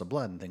drops of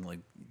blood and thing, like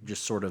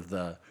just sort of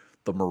the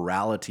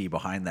morality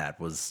behind that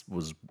was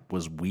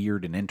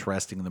weird and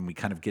interesting. And then we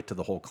kind of get to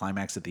the whole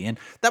climax at the end.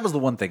 That was the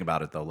one thing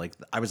about it though. Like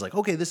I was like,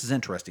 okay, this is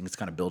interesting. It's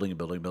kind of building and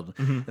building and building.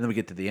 And then we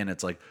get to the end.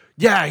 It's like,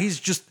 yeah,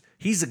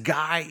 he's a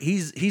guy. He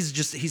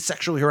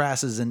sexually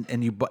harasses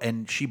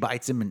and she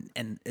bites him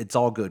and it's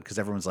all good. Cause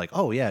everyone's like,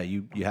 oh yeah,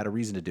 you had a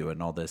reason to do it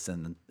and all this.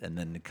 And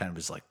then it kind of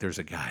was like, there's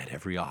a guy at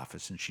every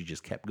office. And she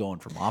just kept going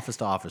from office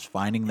to office,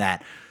 finding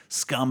that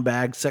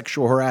scumbag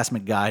sexual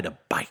harassment guy to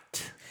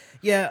bite.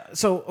 Yeah.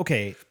 So,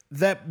 okay.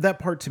 That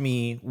part to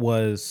me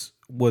was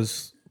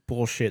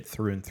bullshit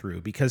through and through,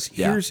 because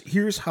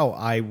here's how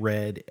I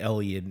read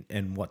Ellie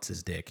and What's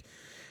His Dick.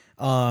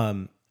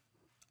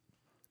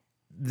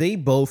 They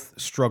both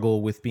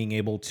struggle with being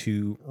able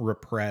to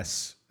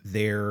repress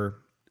their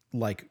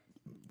like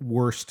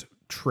worst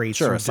traits.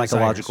 Sure, or a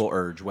psychological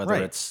desires. urge, whether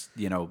Right. it's,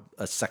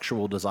 a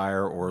sexual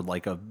desire or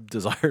like a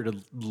desire to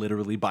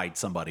literally bite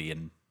somebody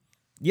and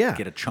Yeah.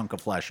 get a chunk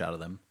of flesh out of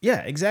them.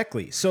 Yeah,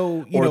 exactly.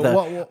 So, Or Go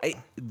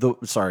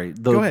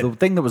ahead. the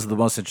thing that was the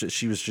most interesting,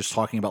 she was just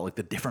talking about like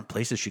the different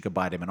places she could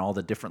bite him and all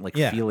the different like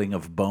Yeah. feeling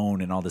of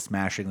bone and all this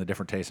mashing, the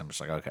different tastes. I'm just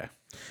like, okay.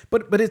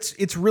 But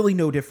it's really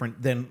no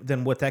different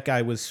than what that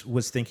guy was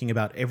thinking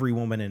about every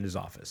woman in his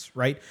office,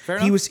 right? Fair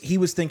he enough.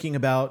 was thinking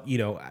about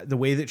the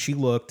way that she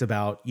looked,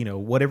 about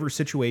whatever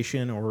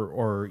situation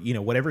or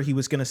whatever he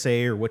was going to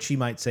say or what she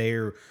might say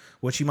or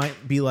what she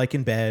might be like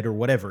in bed or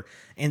whatever.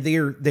 And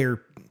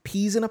they're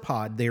peas in a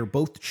pod. They're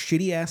both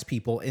shitty ass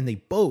people, and they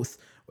both,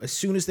 as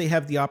soon as they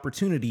have the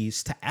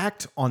opportunities to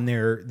act on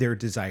their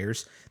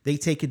desires, they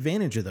take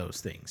advantage of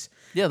those things.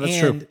 Yeah, that's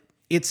and true.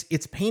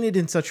 It's painted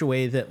in such a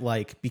way that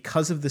like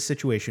because of the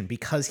situation,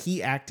 because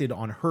he acted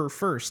on her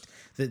first,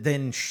 that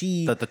then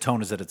she That the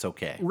tone is that it's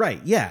okay.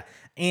 right, yeah,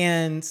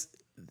 and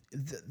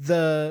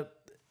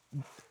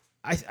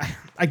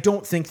I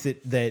don't think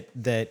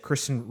that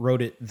Kristen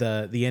wrote it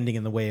the ending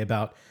in the way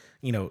about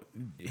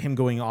him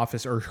going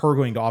office or her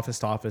going to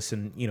office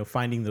and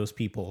finding those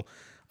people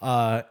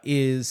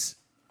is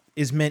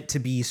meant to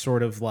be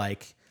sort of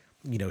like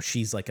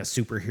she's like a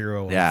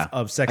superhero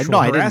of sexual No,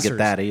 harassers. I didn't get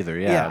that either.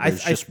 Yeah,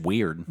 it's I just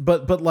weird.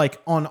 But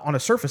like on a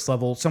surface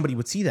level, somebody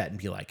would see that and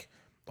be like,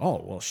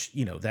 oh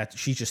well, that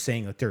she's just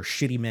saying that there are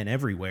shitty men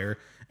everywhere,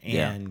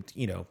 and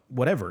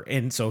whatever.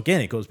 And so again,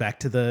 it goes back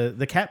to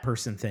the cat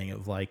person thing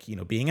of like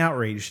being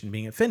outraged and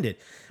being offended.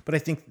 But I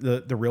think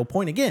the real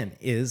point again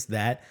is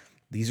that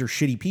these are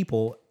shitty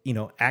people,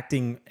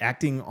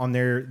 acting on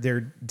their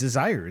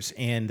desires,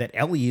 and that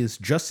Ellie is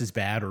just as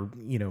bad or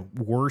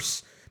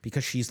worse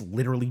because she's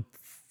literally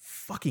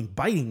fucking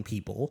biting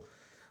people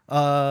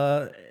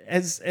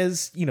as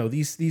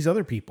these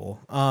other people.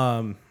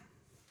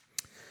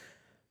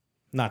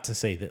 Not to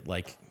say that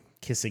like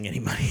kissing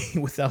anybody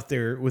without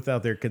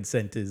their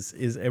consent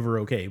is ever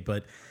okay,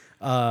 but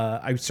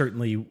I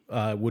certainly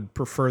would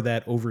prefer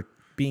that over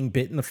being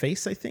bit in the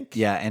face, I think.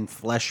 Yeah, and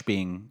flesh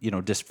being,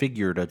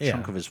 disfigured, a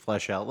chunk Yeah. of his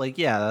flesh out. Like,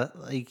 yeah,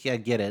 like I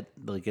get it.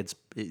 Like it's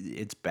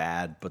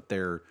bad, but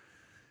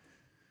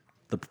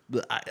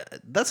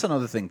that's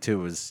another thing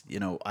too. Is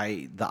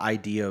the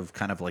idea of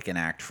kind of like an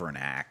act for an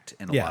act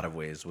in a Yeah. lot of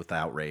ways with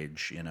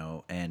outrage,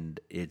 and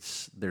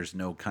there's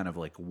no kind of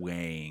like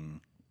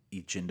weighing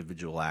each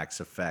individual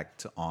act's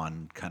effect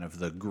on kind of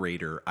the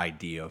greater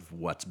idea of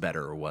what's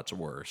better or what's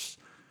worse.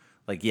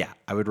 Like, yeah,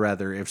 I would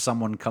rather if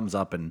someone comes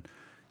up and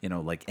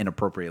like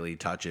inappropriately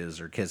touches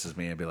or kisses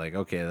me, I'd be like,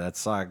 okay, that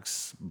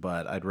sucks,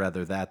 but I'd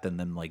rather that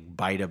than like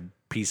bite a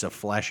piece of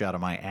flesh out of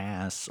my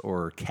ass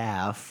or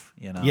calf,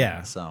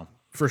 Yeah. So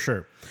For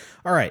sure.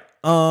 All right.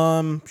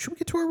 Should we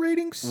get to our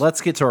ratings? let's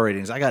get to our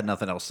ratings. I got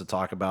nothing else to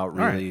talk about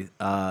really.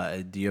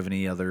 Do you have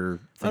any other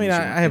things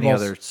I have any all-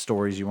 other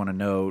stories you want to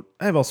note?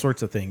 I have all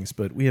sorts of things,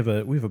 but we have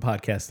a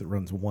podcast that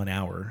runs 1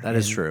 hour. That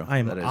is and true. I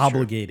am That is true.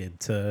 obligated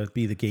to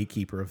be the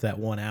gatekeeper of that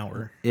 1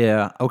 hour.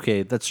 Yeah,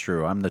 okay, that's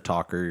true. I'm the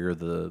talker, you're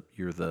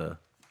the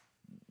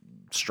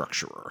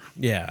structurer.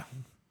 Yeah.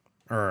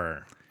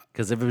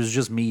 Because if it was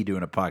just me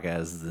doing a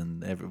podcast,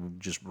 then it would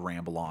just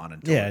ramble on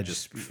until Yeah, it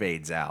just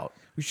fades out.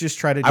 We should just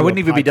try to do I wouldn't a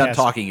even be done podcast-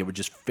 talking. It would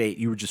just fade.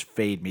 You would just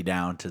fade me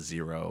down to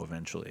zero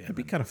eventually. It'd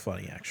be kind of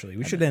funny, actually.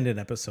 We should end an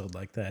episode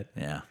like that.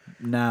 Yeah.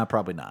 Nah,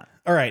 probably not.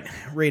 All right.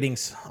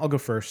 Ratings. I'll go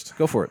first.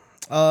 Go for it.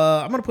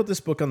 I'm going to put this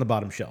book on the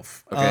bottom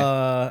shelf. Okay.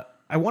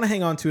 I want to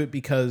hang on to it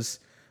because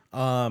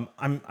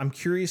I'm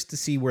curious to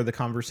see where the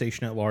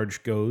conversation at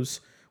large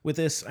goes with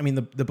this. I mean,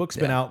 the book's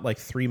been out like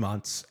 3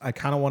 months. I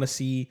kind of want to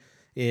see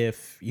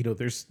if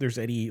there's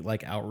any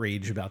like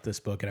outrage about this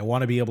book, and I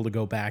want to be able to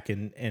go back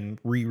and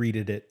reread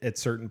it at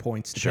certain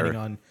points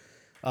depending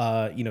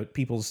on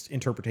people's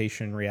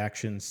interpretation and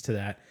reactions to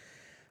that.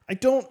 I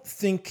don't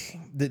think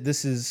that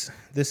this is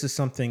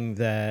something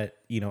that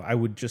I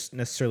would just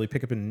necessarily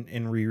pick up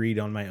and reread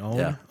on my own.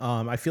 Yeah.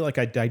 I feel like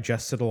I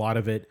digested a lot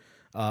of it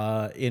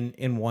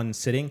in one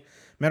sitting.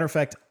 Matter of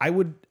fact, I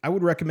would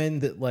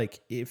recommend that, like,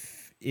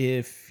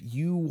 if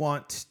you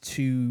want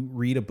to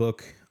read a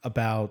book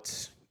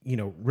about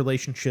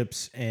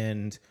relationships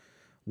and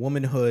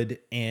womanhood,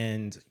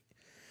 and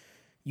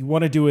you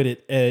want to do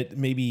it at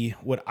maybe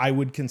what I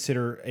would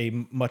consider a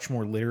much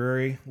more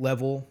literary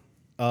level,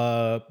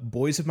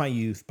 Boys of My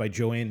Youth by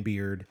Joanne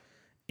Beard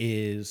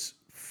is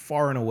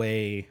far and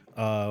away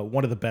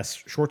one of the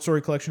best short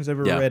story collections I've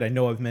ever read. I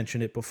know I've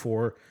mentioned it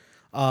before.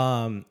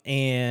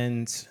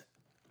 And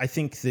I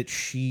think that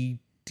she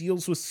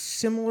deals with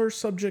similar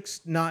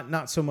subjects,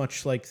 not so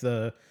much like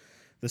the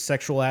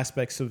sexual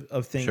aspects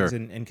of things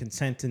and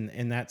consent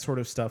and that sort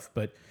of stuff,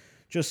 but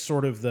just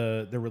sort of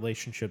the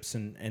relationships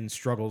and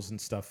struggles and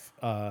stuff.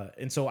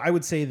 And so I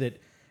would say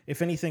that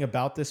if anything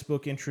about this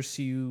book interests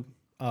you,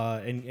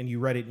 and you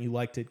read it and you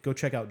liked it, go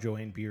check out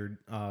Joanne Beard,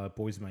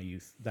 Boys of My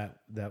Youth.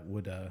 That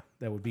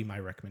would be my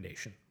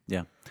recommendation.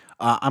 Yeah.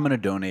 I'm going to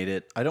donate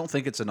it. I don't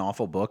think it's an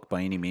awful book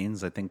by any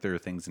means. I think there are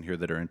things in here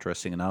that are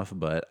interesting enough,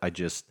 but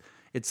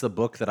it's the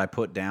book that I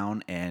put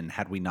down, and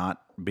had we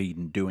not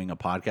been doing a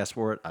podcast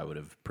for it, I would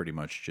have pretty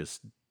much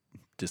just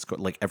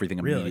like everything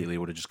immediately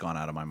would have just gone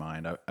out of my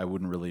mind. I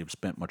wouldn't really have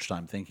spent much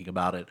time thinking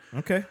about it.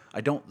 Okay. I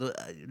don't,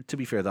 to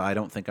be fair though, I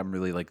don't think I'm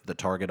really like the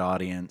target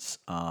audience.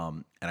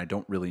 And I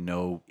don't really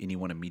know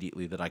anyone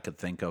immediately that I could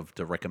think of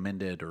to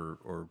recommend it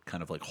or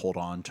kind of like hold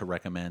on to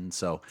recommend.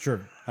 So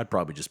Sure. I'd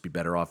probably just be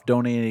better off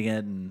donating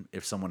it. And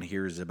if someone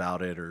hears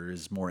about it or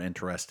is more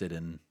interested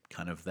in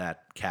kind of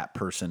that cat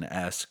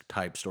person-esque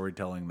type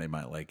storytelling, they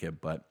might like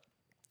it, but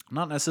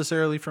not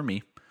necessarily for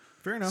me.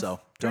 Fair enough. So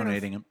Fair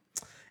donating enough.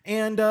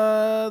 And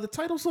the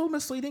title's a little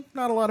misleading.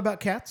 Not a lot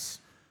about cats.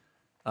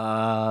 it. Yeah,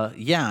 I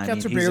mean,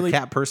 Cats are he's barely- a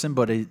cat person,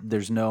 but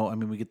there's no. I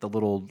mean, we get the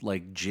little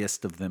like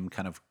gist of them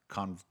kind of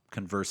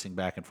conversing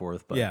back and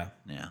forth. But Yeah.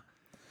 yeah.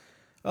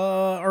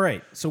 All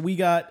right. So we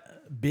got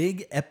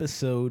big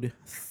episode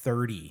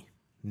 30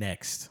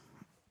 next.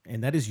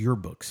 And that is your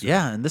book, sir.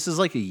 Yeah, and this is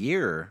like a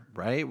year,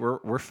 right?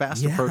 We're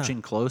fast Yeah.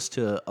 approaching close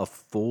to a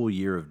full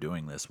year of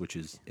doing this, which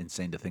is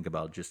insane to think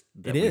about. Just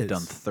that It we've is.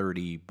 done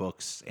 30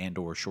 books and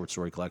or short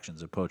story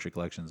collections and poetry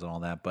collections and all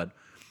that. But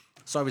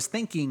so I was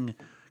thinking,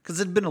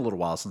 because it had been a little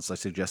while since I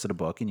suggested a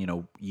book, and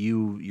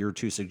your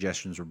two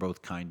suggestions were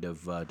both kind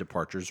of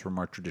departures from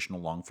our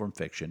traditional long form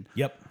fiction.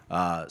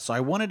 Yep. So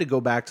I wanted to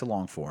go back to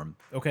long form.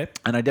 Okay.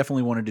 And I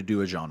definitely wanted to do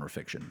a genre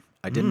fiction.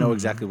 I didn't know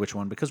exactly which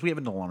one because we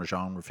haven't done a lot of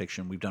genre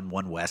fiction. We've done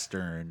one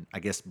Western, I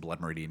guess Blood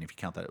Meridian, if you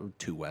count that,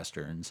 2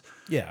 Westerns.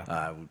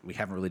 Yeah. We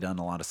haven't really done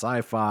a lot of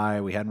sci-fi.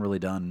 We hadn't really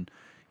done,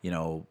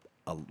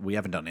 a we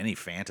haven't done any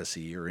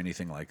fantasy or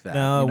anything like that.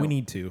 No, You know, we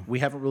need to. We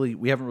haven't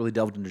really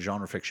delved into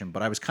genre fiction,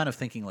 but I was kind of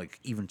thinking like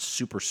even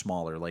super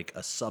smaller, like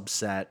a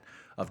subset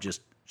of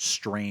just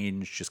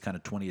strange, just kind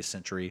of 20th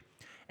century.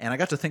 And I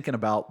got to thinking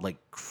about like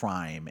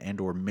crime and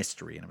or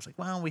mystery, and I was like,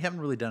 well, we haven't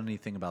really done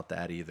anything about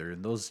that either.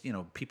 And those,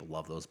 people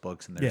love those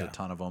books, and there's a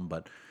ton of them,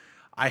 but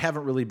I'm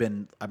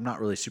not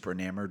really super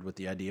enamored with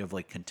the idea of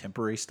like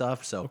contemporary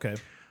stuff. So Okay.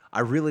 I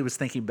really was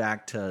thinking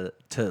back to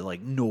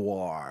like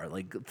noir,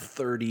 like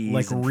 30s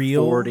Like and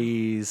real?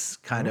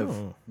 40s kind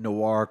of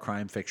noir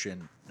crime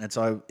fiction. And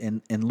so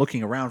in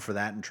looking around for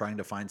that and trying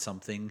to find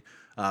something,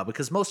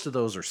 because most of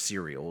those are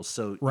serials.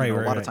 So a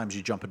lot of times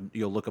you jump in,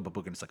 you'll look up a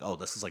book and it's like, oh,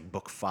 this is like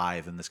book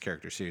 5 in this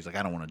character series. Like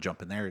I don't want to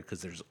jump in there because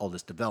there's all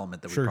this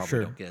development that we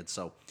probably don't get.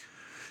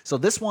 So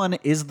this one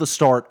is the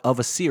start of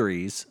a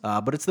series,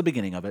 but it's the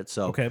beginning of it,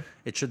 so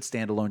it should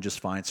stand alone just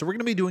fine. So we're going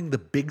to be doing The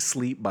Big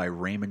Sleep by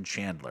Raymond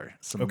Chandler.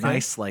 Some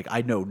nice, like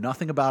I know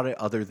nothing about it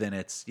other than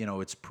it's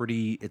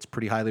pretty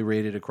highly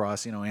rated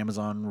across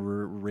Amazon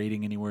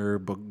rating anywhere,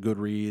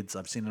 Goodreads.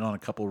 I've seen it on a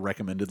couple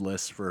recommended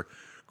lists for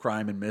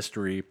crime and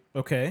mystery.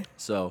 Okay.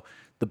 So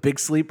The Big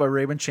Sleep by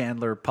Raymond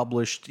Chandler,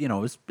 published,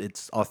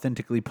 it's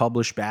authentically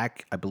published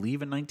back, I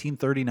believe, in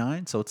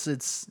 1939. So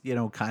it's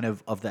kind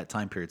of that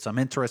time period. So I'm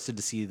interested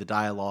to see the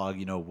dialogue,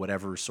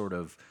 whatever sort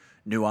of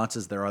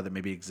nuances there are that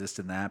maybe exist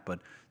in that. But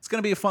it's going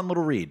to be a fun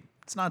little read.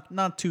 It's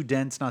not too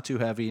dense, not too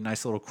heavy.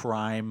 Nice little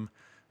crime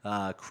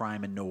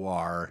and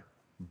noir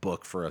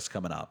book for us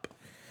coming up.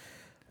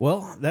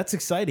 Well, that's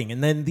exciting.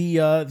 And then the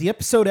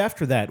episode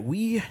after that,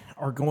 we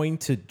are going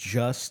to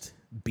just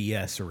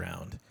BS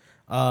around.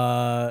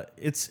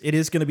 It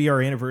is going to be our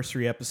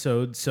anniversary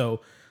episode, so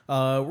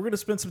we're going to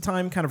spend some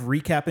time kind of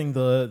recapping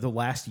the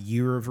last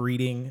year of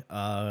reading.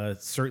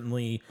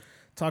 Certainly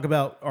talk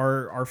about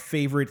our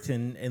favorite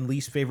and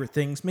least favorite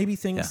things, maybe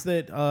things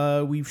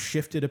that we've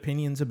shifted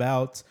opinions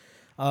about.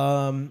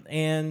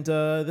 And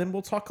then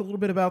we'll talk a little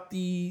bit about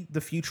the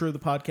future of the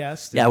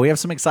podcast. Yeah, we have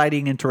some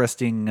exciting,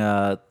 interesting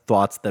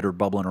thoughts that are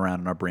bubbling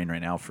around in our brain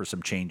right now for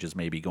some changes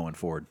maybe going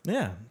forward.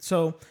 Yeah,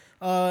 so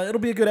it'll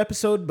be a good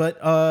episode,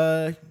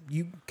 but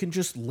you can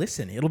just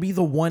listen. It'll be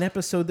the one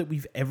episode that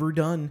we've ever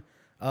done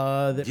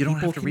that you don't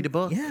have to read a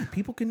book. Yeah,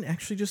 people can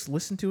actually just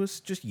listen to us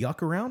just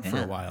yuck around for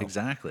a while.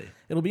 Exactly.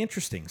 It'll be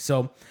interesting.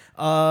 So,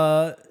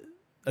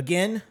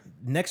 again,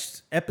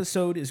 next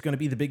episode is going to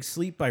be The Big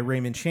Sleep by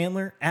Raymond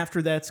Chandler.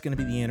 After that's going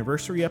to be the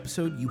anniversary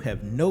episode. You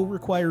have no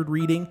required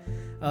reading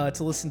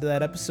to listen to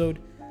that episode.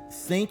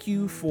 Thank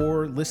you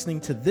for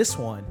listening to this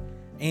one,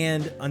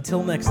 and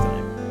until next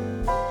time.